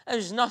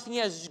 There's nothing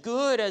as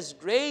good, as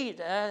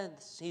great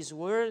as His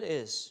Word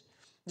is.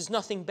 There's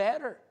nothing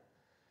better.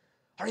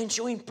 Aren't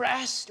you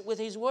impressed with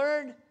His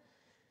Word?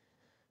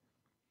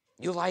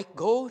 You like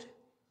gold?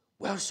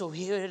 Well, so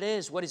here it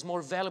is. What is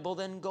more valuable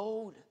than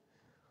gold?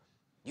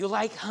 You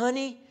like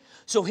honey?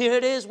 So here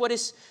it is. What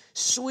is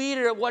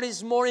sweeter? What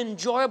is more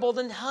enjoyable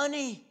than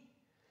honey?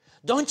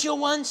 Don't you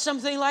want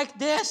something like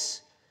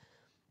this?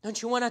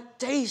 Don't you want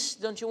to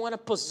taste? Don't you want to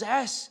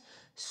possess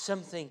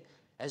something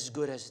as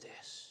good as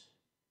this?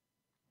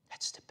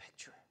 That's the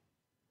picture.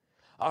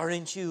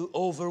 Aren't you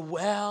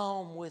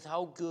overwhelmed with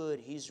how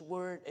good His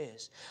Word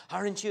is?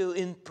 Aren't you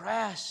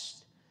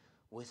impressed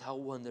with how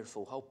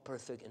wonderful, how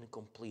perfect and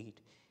complete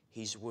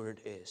His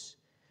Word is?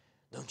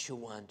 Don't you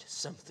want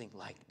something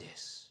like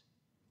this?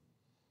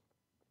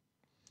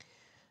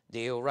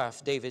 Dale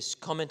Ralph Davis,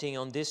 commenting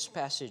on this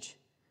passage,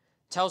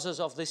 tells us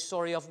of the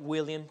story of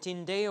William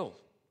Tyndale.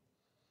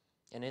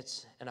 And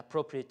it's an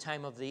appropriate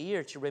time of the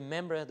year to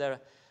remember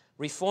the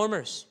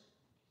reformers.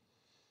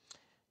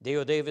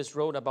 Dale Davis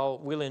wrote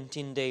about William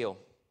Tyndale.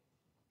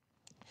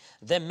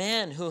 The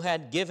man who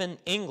had given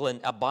England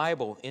a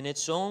Bible in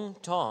its own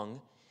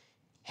tongue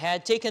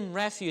had taken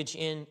refuge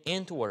in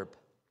Antwerp.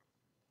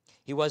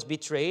 He was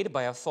betrayed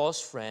by a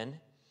false friend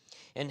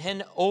and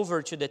handed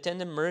over to the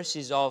tender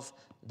mercies of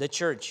the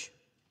church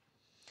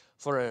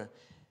for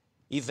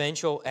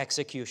eventual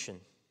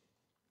execution.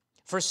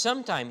 For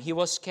some time he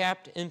was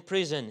kept in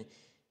prison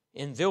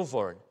in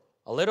Vilvoorde,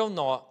 a little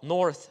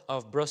north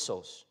of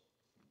Brussels,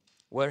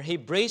 where he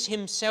braced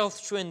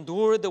himself to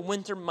endure the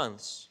winter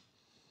months.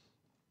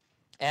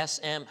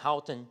 S.M.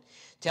 Houghton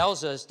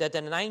tells us that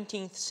the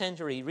 19th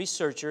century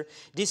researcher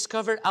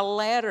discovered a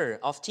letter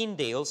of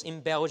Tyndale's in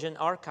Belgian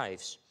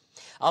archives,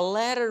 a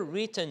letter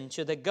written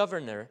to the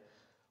governor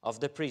of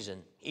the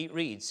prison. It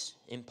reads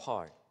in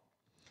part.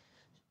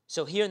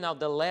 So here now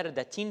the letter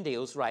that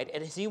Tyndale's write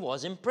as he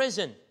was in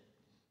prison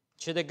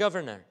to the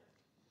governor.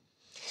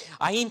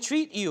 I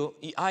entreat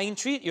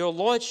your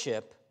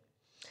lordship,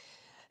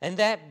 and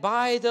that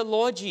by the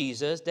Lord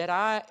Jesus,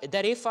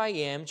 that if I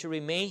am to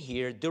remain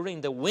here during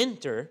the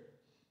winter,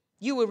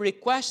 you will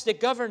request the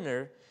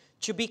governor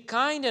to be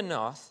kind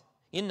enough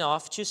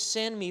to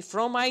send me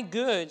from my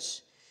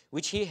goods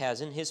which he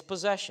has in his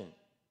possession.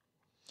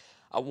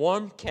 A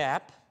warm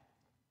cap,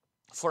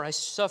 for I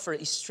suffer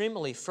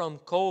extremely from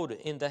cold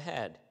in the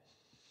head.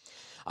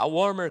 A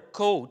warmer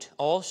coat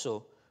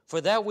also, for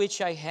that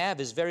which I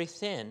have is very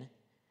thin.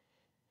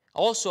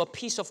 Also a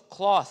piece of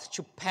cloth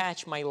to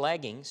patch my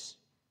leggings.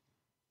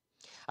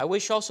 I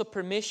wish also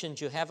permission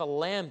to have a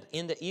lamp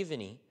in the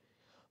evening,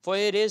 for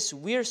it is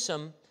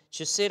wearisome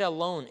to sit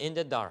alone in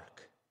the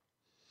dark.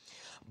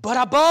 But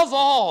above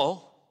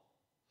all,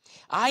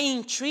 I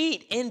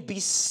entreat and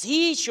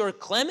beseech your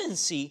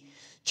clemency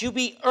to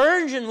be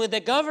urgent with the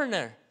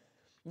governor,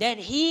 that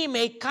he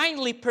may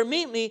kindly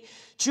permit me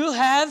to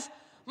have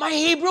my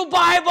Hebrew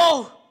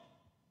Bible.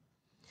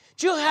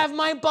 To have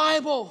my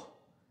Bible.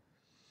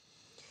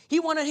 He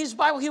wanted his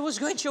Bible. He was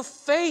going to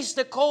face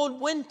the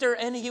cold winter,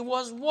 and he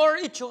was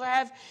worried to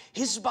have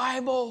his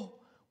Bible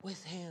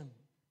with him.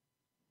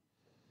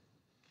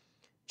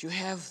 To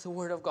have the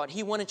Word of God.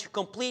 He wanted to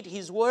complete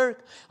his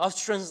work of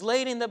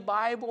translating the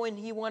Bible, and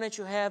he wanted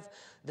to have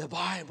the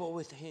Bible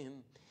with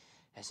him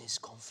as his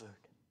comfort.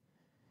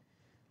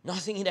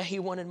 Nothing that he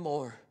wanted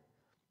more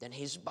than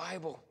his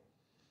Bible.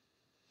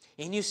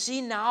 And you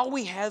see, now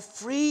we have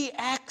free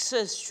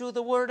access to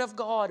the Word of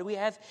God. We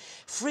have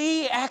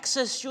free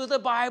access to the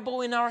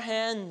Bible in our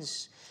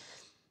hands.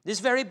 This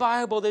very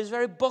Bible, this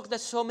very book that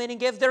so many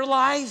gave their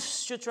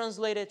lives to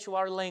translate it to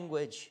our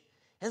language.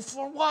 And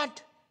for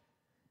what?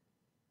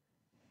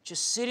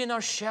 Just sit in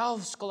our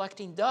shelves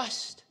collecting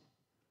dust.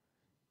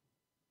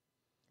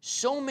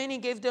 So many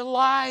gave their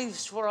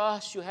lives for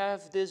us to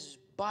have this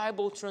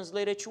Bible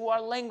translated to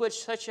our language,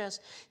 such as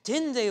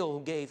Tyndale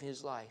gave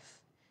his life.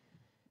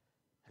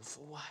 And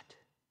for what?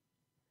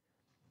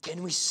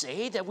 Can we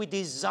say that we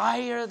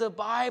desire the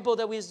Bible,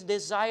 that we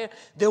desire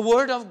the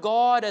Word of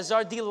God as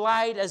our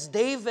delight, as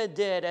David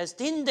did, as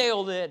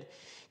Tyndale did?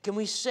 Can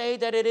we say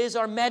that it is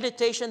our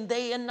meditation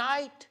day and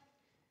night?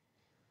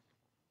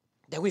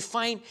 That we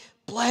find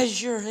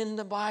pleasure in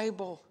the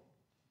Bible,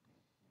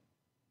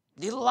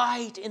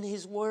 delight in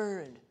His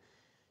Word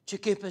to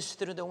keep us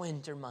through the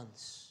winter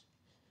months.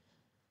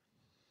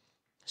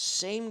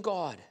 Same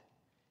God,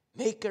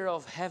 maker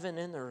of heaven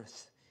and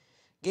earth,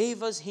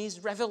 gave us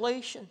His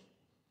revelation,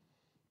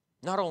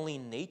 not only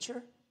in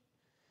nature,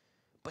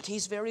 but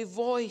His very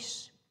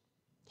voice,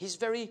 His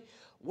very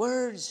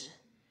words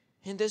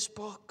in this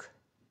book.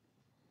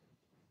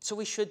 So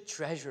we should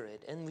treasure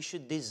it and we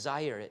should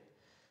desire it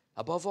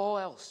above all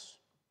else.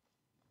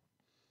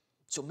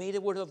 So may the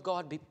Word of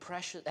God be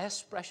precious,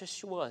 as precious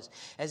to us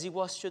as it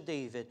was to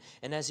David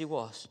and as it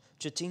was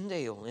to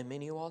Tyndale and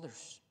many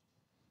others.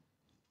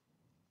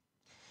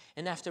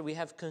 And after we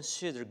have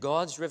considered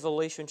God's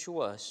revelation to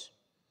us,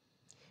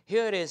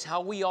 here it is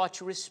how we ought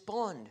to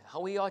respond, how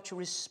we ought to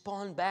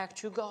respond back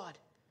to God.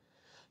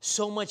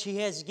 So much He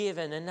has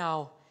given, and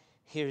now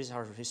here is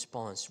our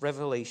response.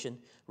 Revelation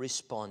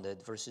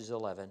responded, verses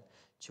 11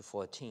 to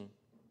 14.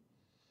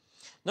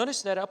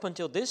 Notice that up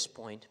until this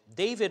point,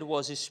 David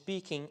was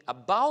speaking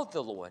about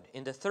the Lord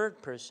in the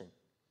third person.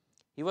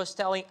 He was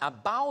telling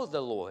about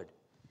the Lord.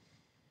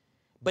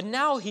 But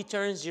now he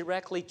turns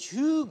directly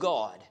to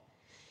God.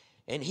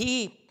 And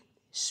he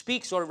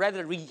speaks, or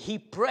rather he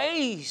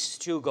prays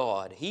to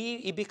God.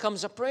 He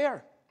becomes a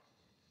prayer.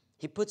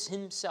 He puts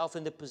himself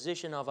in the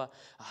position of a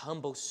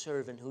humble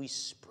servant who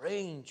is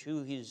praying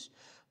to his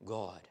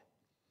God.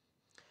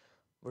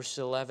 Verse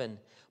 11,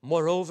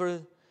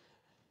 moreover,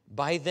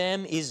 by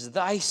them is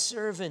thy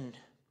servant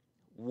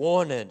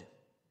warned,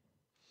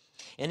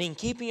 and in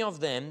keeping of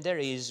them there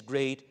is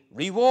great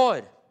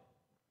reward.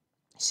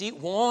 See,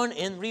 warn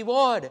and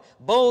reward,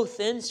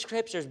 both in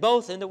Scriptures,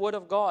 both in the Word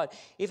of God,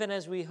 even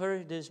as we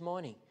heard this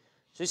morning.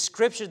 So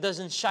Scripture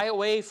doesn't shy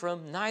away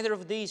from neither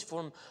of these,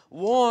 from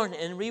warn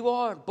and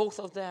reward, both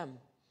of them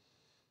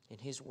in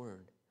His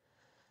Word.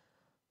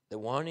 The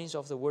warnings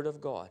of the Word of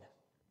God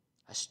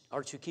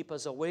are to keep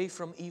us away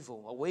from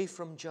evil, away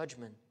from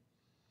judgment.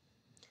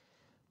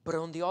 But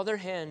on the other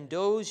hand,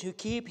 those who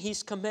keep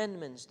His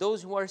commandments,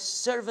 those who are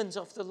servants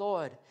of the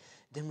Lord,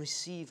 then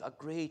receive a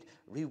great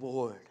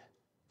reward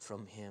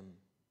from Him.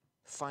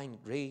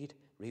 Find great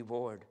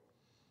reward.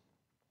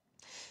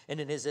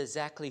 And it is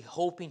exactly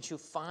hoping to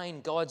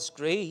find God's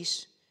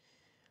grace,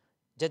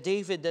 that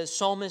David, the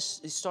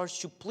psalmist, starts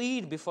to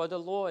plead before the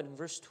Lord in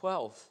verse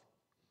 12.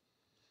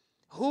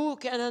 Who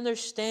can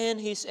understand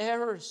his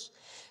errors?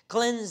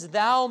 Cleanse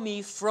thou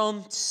me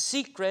from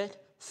secret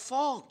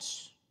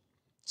faults.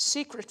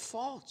 Secret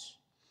faults.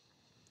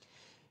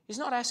 He's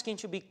not asking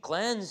to be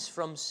cleansed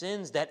from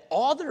sins that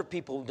other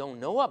people don't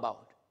know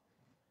about.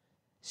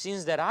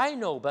 Sins that I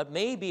know, but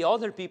maybe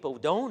other people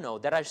don't know,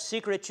 that are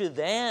secret to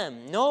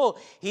them. No,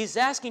 he's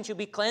asking to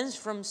be cleansed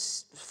from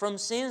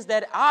sins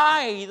that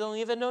I don't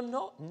even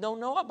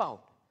know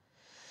about.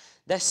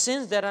 The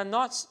sins that are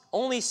not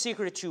only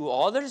secret to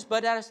others,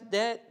 but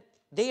that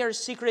they are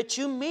secret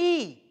to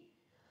me.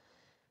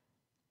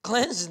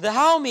 Cleanse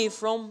thou me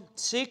from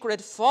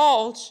secret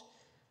faults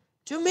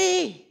to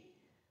me,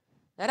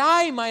 that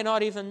I might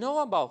not even know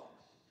about.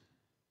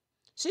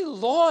 See,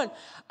 Lord,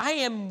 I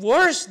am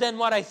worse than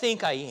what I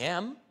think I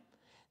am.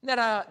 There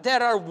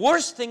are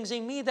worse things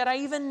in me that I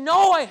even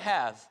know I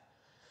have.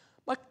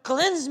 But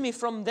cleanse me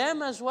from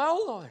them as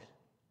well, Lord.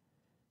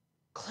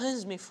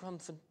 Cleanse me from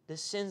the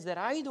sins that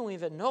I don't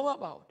even know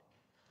about.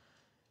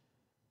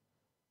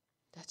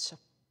 That's a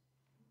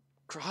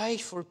cry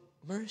for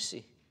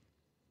mercy.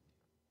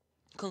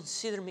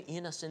 Consider me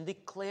innocent.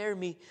 Declare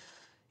me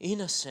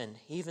innocent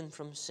even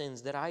from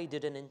sins that I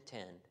didn't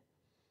intend.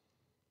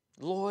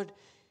 Lord,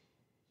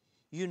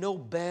 you know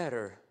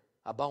better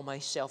about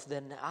myself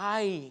than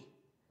I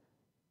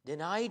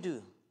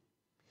do.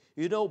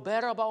 You know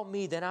better about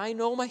me than I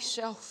know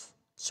myself.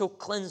 So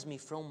cleanse me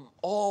from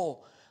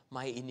all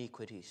my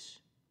iniquities.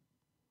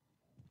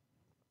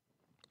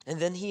 And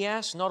then he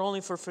asks not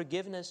only for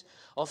forgiveness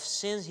of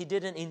sins he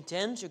didn't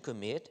intend to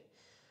commit,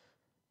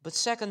 but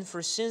second,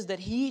 for sins that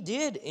he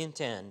did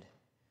intend.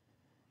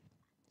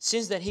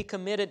 Sins that he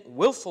committed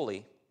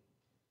willfully.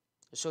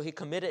 So he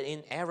committed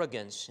in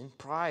arrogance, in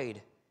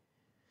pride.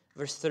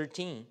 Verse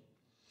 13,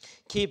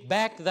 keep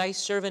back thy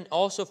servant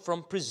also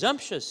from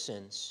presumptuous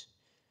sins,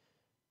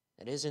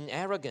 that is, in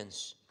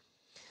arrogance.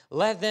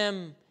 Let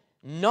them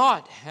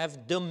not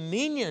have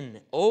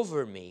dominion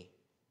over me.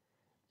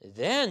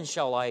 Then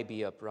shall I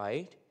be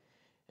upright,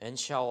 and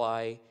shall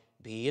I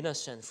be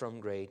innocent from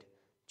great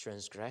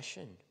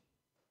transgression.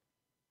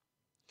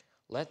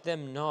 Let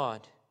them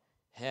not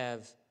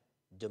have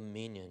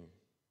dominion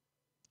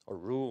or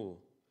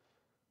rule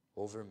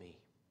over me.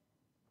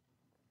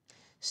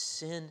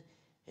 Sin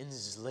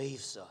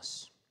enslaves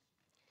us.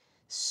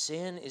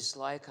 Sin is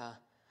like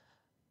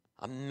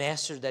a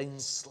master that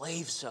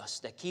enslaves us,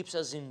 that keeps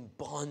us in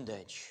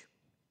bondage.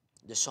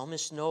 The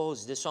psalmist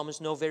knows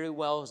very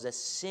well that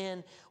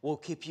sin will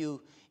keep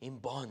you in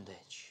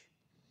bondage.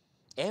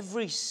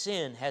 Every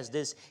sin has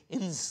this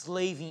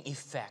enslaving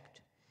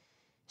effect.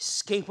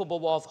 It's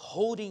capable of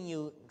holding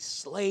you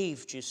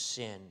slave to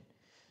sin,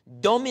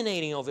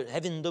 dominating over it,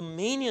 having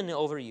dominion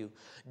over you.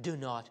 Do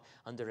not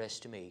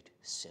underestimate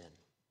sin.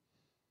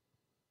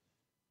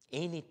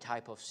 Any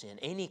type of sin,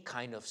 any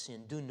kind of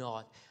sin, do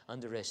not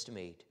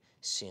underestimate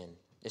sin.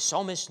 The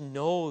psalmist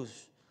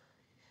knows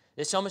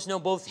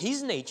both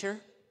his nature,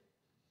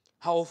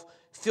 how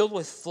filled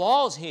with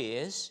flaws he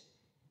is,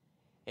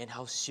 and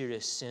how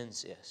serious sin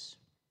is.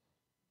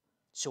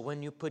 So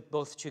when you put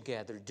both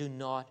together, do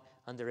not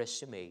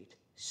underestimate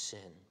sin.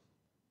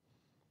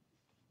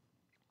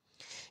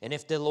 And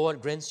if the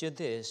Lord grants you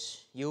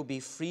this, you'll be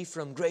free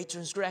from great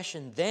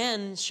transgression.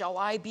 Then shall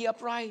I be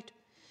upright,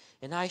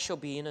 and I shall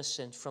be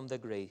innocent from the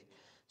great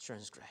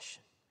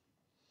transgression.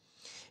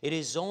 It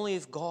is only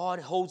if God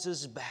holds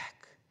us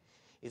back,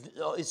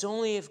 it's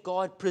only if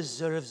God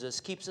preserves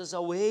us, keeps us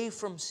away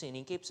from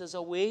sinning, keeps us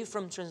away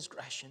from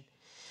transgression,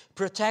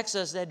 protects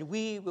us, that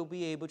we will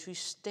be able to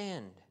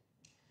stand.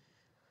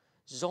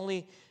 It's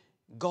only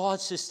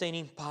God's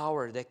sustaining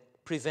power that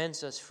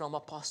prevents us from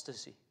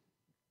apostasy.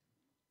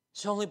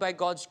 It's only by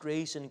God's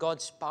grace and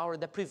God's power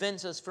that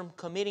prevents us from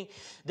committing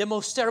the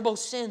most terrible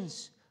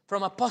sins,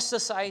 from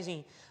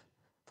apostatizing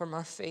from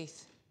our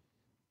faith.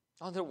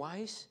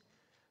 Otherwise,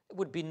 there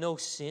would be no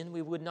sin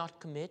we would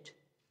not commit.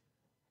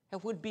 There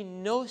would be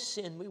no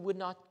sin we would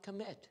not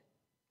commit.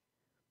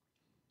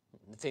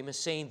 The famous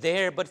saying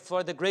there, but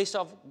for the grace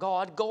of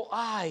God go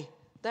I.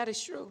 That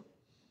is true.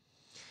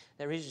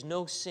 There is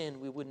no sin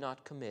we would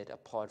not commit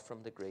apart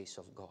from the grace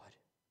of God.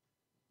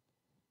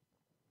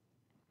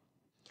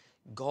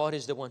 God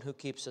is the one who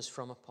keeps us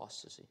from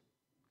apostasy.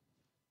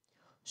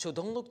 So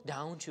don't look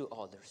down to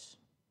others.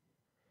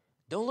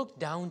 Don't look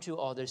down to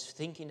others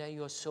thinking that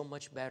you are so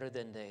much better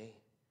than they.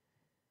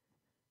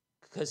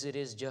 Because it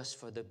is just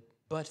for the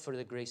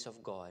grace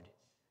of God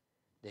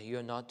that you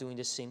are not doing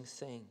the same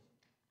thing.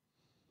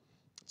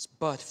 It's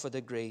but for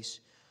the grace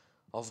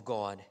of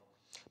God.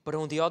 But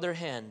on the other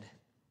hand,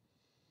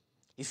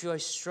 if you are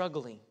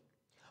struggling,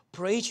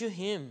 pray to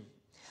Him.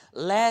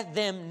 Let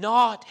them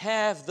not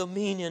have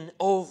dominion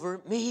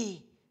over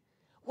me.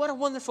 What a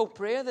wonderful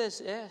prayer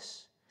this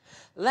is.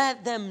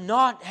 Let them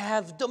not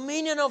have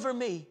dominion over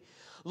me.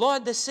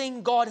 Lord, the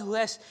same God who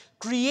has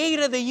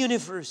created the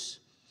universe,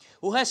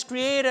 who has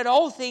created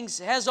all things,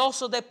 has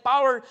also the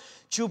power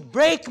to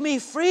break me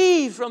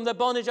free from the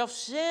bondage of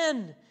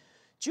sin,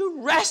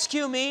 to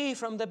rescue me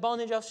from the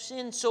bondage of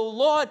sin. So,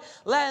 Lord,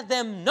 let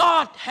them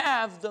not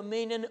have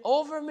dominion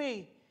over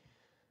me.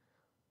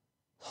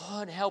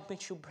 Lord, help me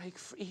to break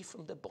free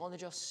from the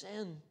bondage of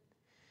sin.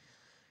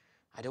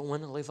 I don't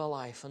want to live a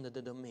life under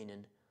the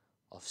dominion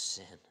of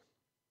sin.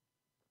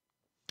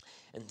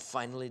 And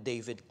finally,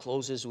 David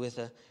closes with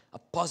a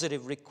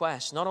positive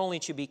request, not only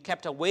to be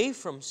kept away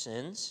from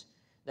sins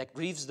that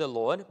grieves the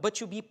Lord, but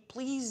to be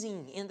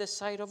pleasing in the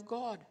sight of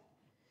God.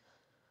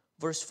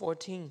 Verse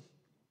 14,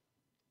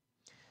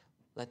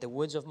 let the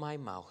words of my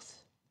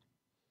mouth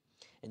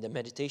and the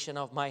meditation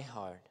of my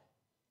heart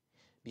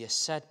be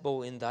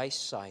acceptable in thy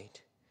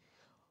sight,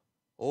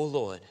 O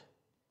Lord,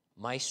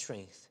 my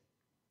strength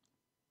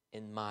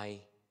and my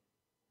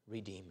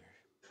Redeemer.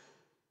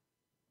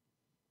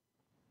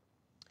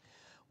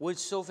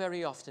 Words so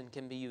very often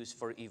can be used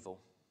for evil.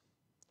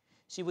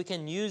 See, we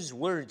can use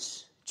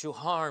words to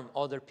harm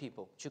other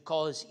people, to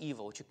cause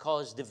evil, to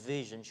cause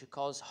division, to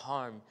cause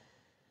harm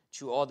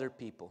to other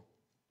people,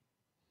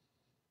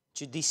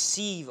 to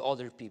deceive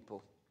other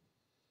people.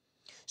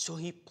 So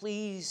he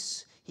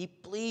pleads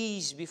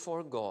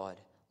before God,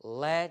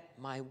 let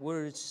my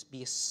words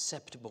be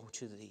acceptable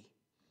to thee.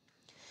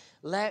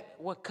 Let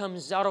what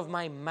comes out of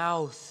my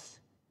mouth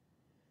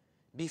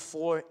be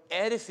for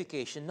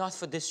edification, not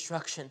for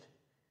destruction.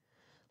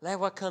 Let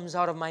what comes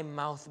out of my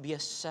mouth be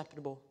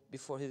acceptable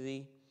before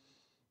thee.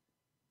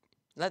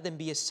 Let them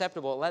be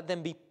acceptable. Let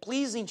them be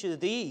pleasing to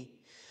thee.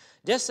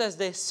 Just as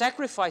the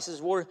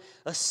sacrifices were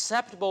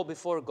acceptable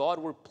before God,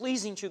 were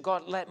pleasing to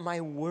God, let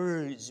my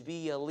words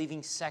be a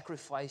living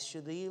sacrifice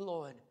to thee,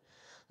 Lord.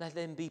 Let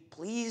them be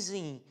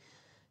pleasing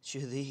to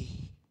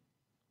thee.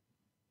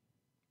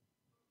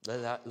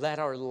 Let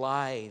our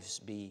lives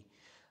be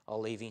a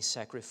living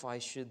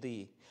sacrifice to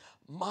thee,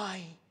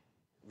 my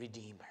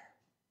Redeemer.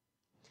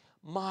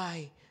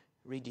 My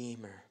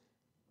Redeemer.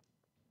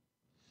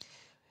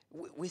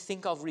 We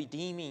think of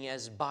redeeming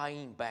as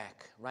buying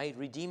back, right?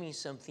 Redeeming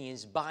something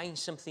is buying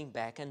something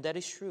back, and that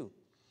is true.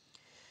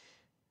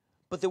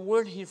 But the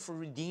word here for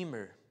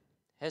redeemer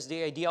has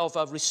the idea of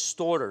a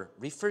restorer,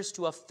 refers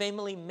to a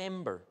family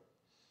member,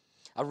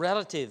 a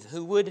relative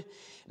who would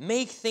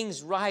make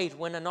things right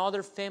when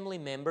another family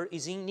member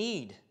is in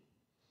need.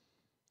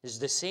 This is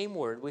the same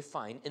word we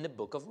find in the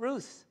book of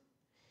Ruth.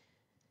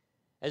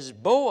 As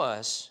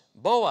Boaz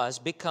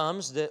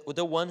becomes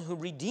the one who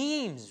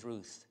redeems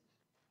Ruth.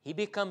 He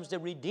becomes the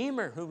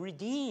redeemer who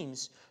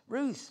redeems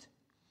Ruth.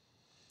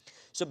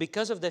 So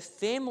because of the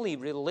family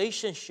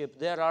relationship,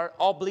 there are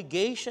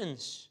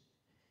obligations.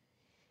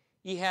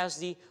 He has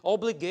the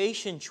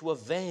obligation to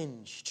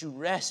avenge, to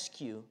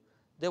rescue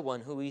the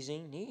one who is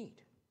in need.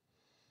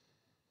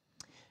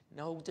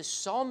 Now the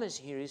psalmist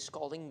here is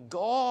calling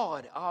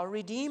God our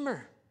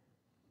Redeemer.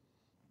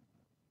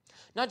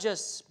 Not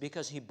just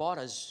because He bought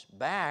us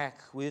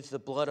back with the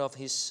blood of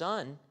His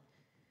Son,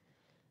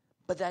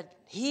 but that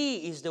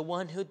He is the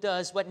one who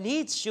does what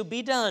needs to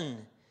be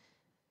done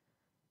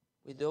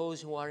with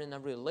those who are in a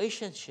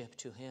relationship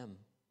to Him,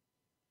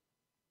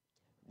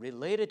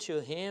 related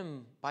to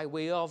Him by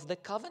way of the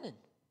covenant.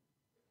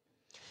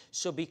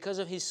 So because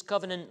of His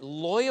covenant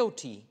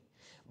loyalty,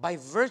 by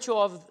virtue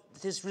of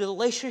this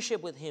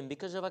relationship with Him,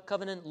 because of a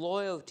covenant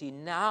loyalty,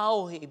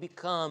 now He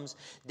becomes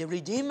the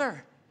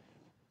Redeemer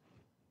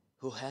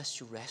who has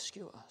to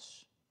rescue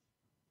us.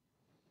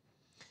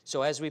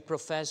 So as we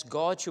profess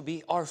God to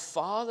be our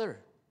Father,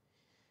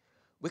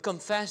 we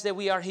confess that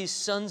we are His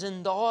sons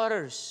and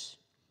daughters,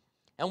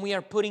 and we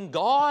are putting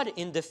God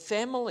in the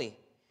family,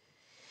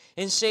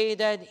 and say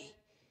that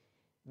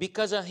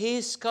because of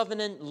His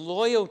covenant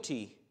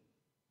loyalty,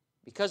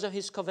 because of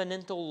His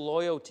covenantal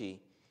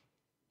loyalty,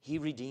 He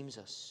redeems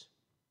us.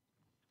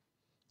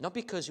 Not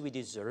because we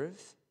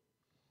deserve,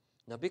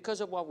 not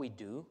because of what we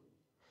do,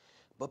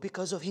 but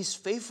because of His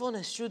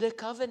faithfulness through the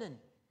covenant.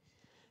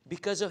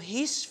 Because of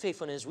His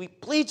faithfulness, we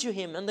plead to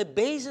Him on the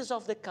basis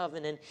of the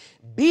covenant,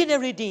 be the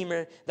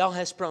Redeemer Thou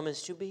hast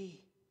promised to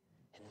be,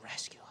 and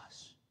rescue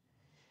us.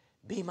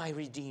 Be my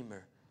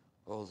Redeemer,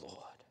 O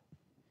Lord.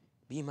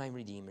 Be my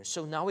Redeemer.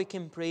 So now we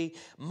can pray,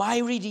 my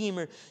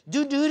Redeemer,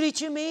 do duty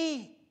to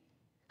me.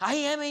 I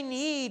am in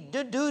need.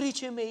 Do duty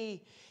to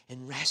me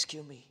and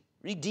rescue me.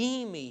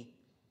 Redeem me.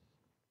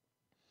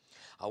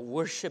 Our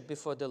worship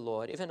before the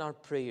Lord, even our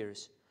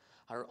prayers,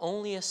 are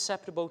only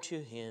acceptable to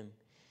Him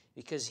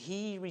because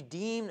He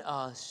redeemed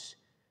us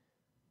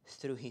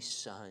through His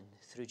Son,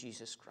 through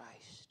Jesus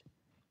Christ.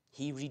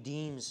 He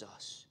redeems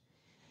us.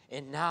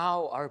 And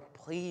now our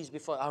pleas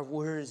before our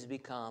words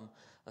become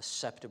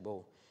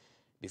acceptable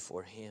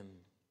before Him.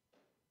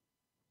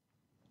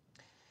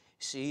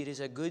 See, it is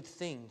a good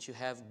thing to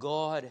have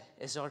God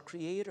as our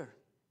Creator.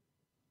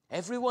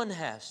 Everyone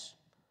has.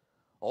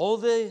 All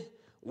the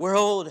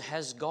world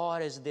has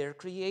God as their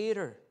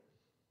Creator.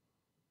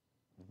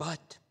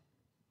 But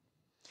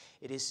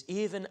it is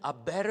even a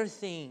better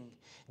thing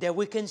that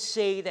we can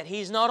say that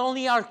He's not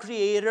only our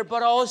Creator,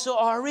 but also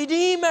our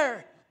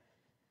Redeemer.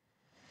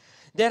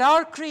 That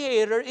our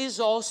Creator is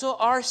also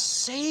our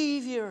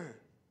Savior.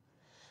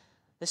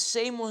 the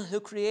same one who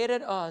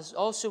created us,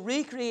 also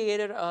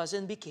recreated us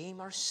and became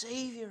our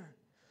Savior.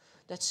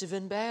 That's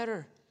even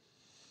better.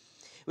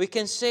 We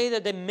can say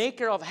that the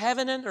maker of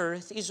heaven and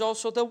earth is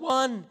also the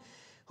one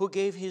who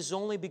gave His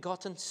only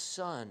begotten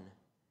Son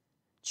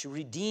to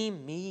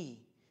redeem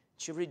me,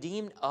 to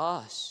redeem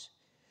us,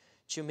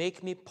 to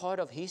make me part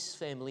of His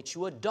family,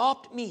 to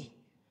adopt me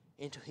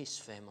into His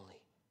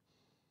family.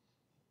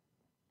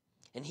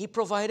 And He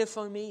provided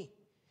for me.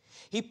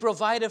 He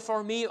provided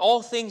for me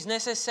all things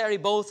necessary,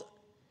 both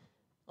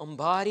on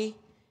body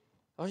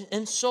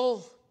and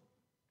soul,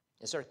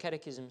 as our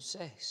catechism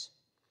says.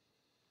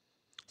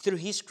 Through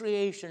His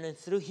creation and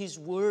through His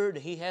Word,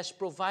 He has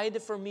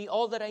provided for me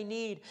all that I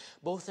need,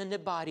 both in the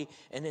body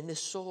and in the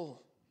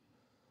soul.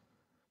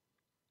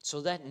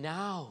 So that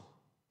now,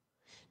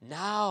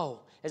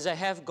 as I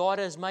have God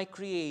as my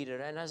Creator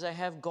and as I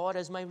have God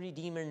as my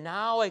Redeemer,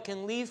 now I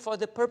can live for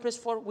the purpose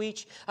for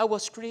which I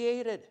was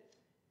created,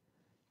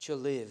 to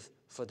live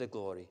for the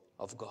glory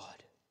of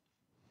God,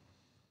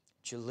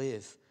 to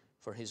live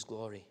for His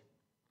glory.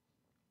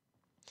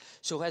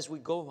 So as we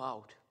go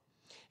out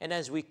and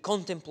as we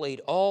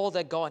contemplate all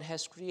that God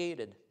has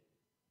created,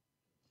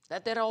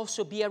 let that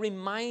also be a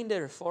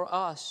reminder for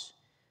us,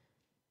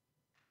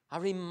 a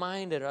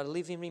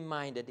living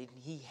reminder that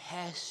He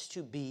has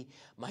to be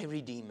my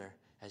Redeemer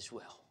as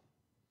well.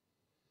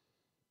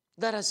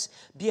 Let us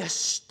be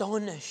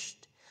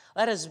astonished.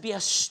 Let us be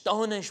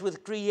astonished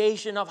with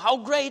creation of how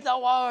great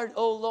Thou art,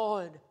 O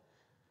Lord.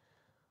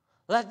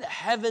 Let the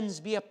heavens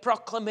be a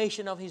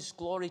proclamation of His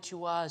glory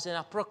to us, and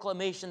a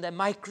proclamation that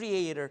my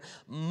Creator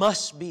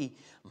must be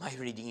my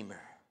Redeemer.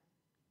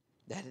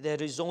 That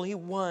there is only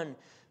one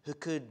who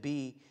could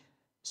be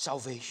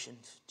salvation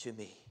to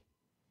me.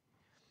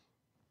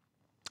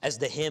 As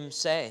the hymn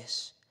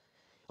says,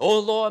 O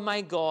Lord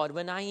my God,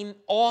 when I in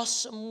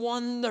awesome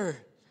wonder,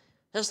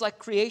 just like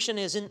creation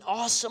is in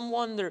awesome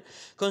wonder,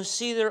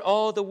 consider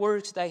all the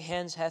works Thy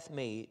hands hath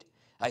made.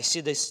 I see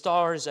the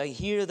stars, I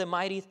hear the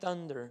mighty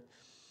thunder,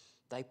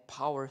 Thy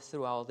power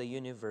throughout the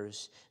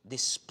universe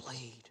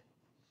displayed.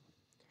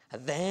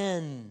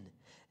 Then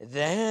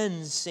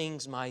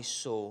sings my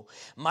soul,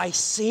 my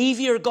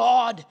Savior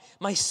God,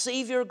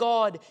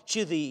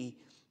 to Thee,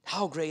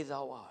 how great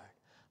Thou art,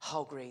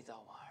 how great Thou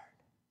art.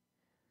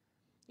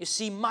 You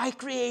see, my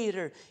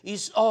Creator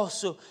is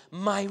also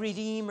my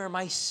Redeemer,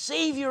 my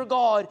Savior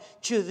God,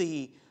 to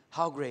Thee,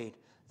 how great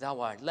Thou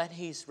art. Let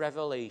His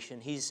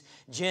revelation, His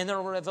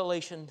general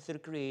revelation through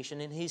creation,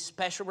 and His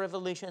special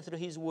revelation through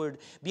His Word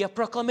be a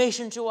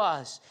proclamation to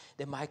us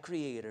that my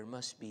Creator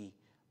must be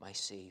my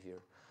Savior.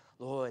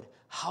 Lord,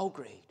 how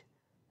great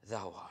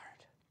Thou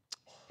art.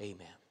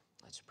 Amen.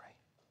 Let's pray.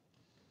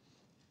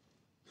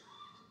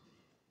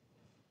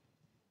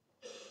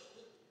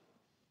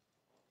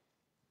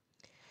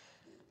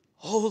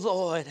 Oh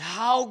Lord,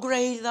 how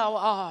great Thou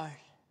art.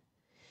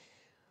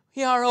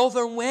 We are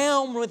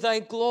overwhelmed with Thy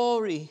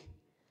glory,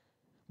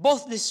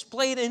 both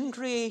displayed in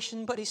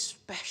creation, but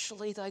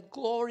especially Thy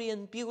glory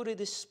and beauty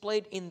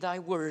displayed in Thy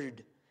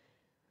Word.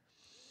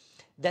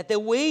 That the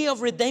way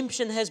of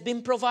redemption has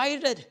been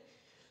provided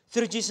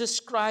through Jesus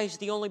Christ,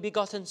 the only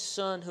begotten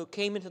Son, who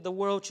came into the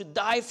world to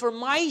die for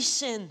my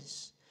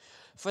sins,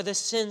 for the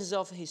sins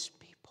of His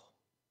people.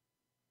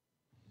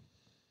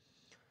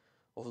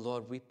 Oh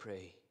Lord, we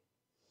pray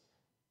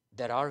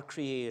that our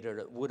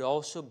Creator would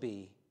also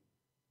be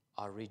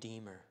our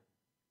Redeemer.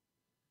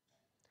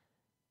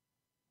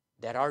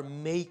 That our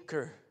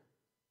Maker,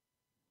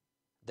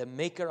 the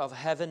Maker of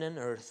heaven and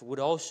earth, would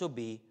also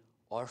be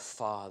our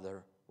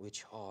Father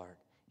which art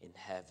in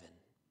heaven.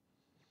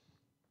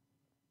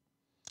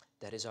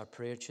 That is our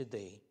prayer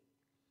today.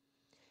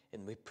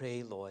 And we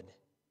pray, Lord,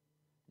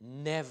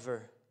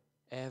 never,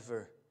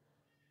 ever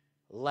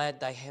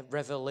let Thy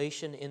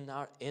revelation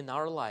in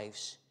our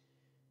lives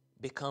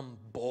become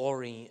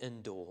boring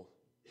and dull.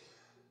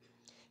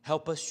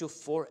 Help us to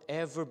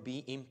forever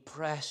be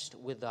impressed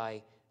with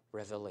Thy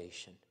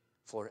revelation,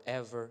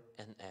 forever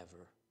and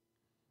ever.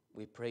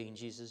 We pray in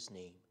Jesus'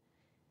 name.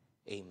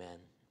 Amen.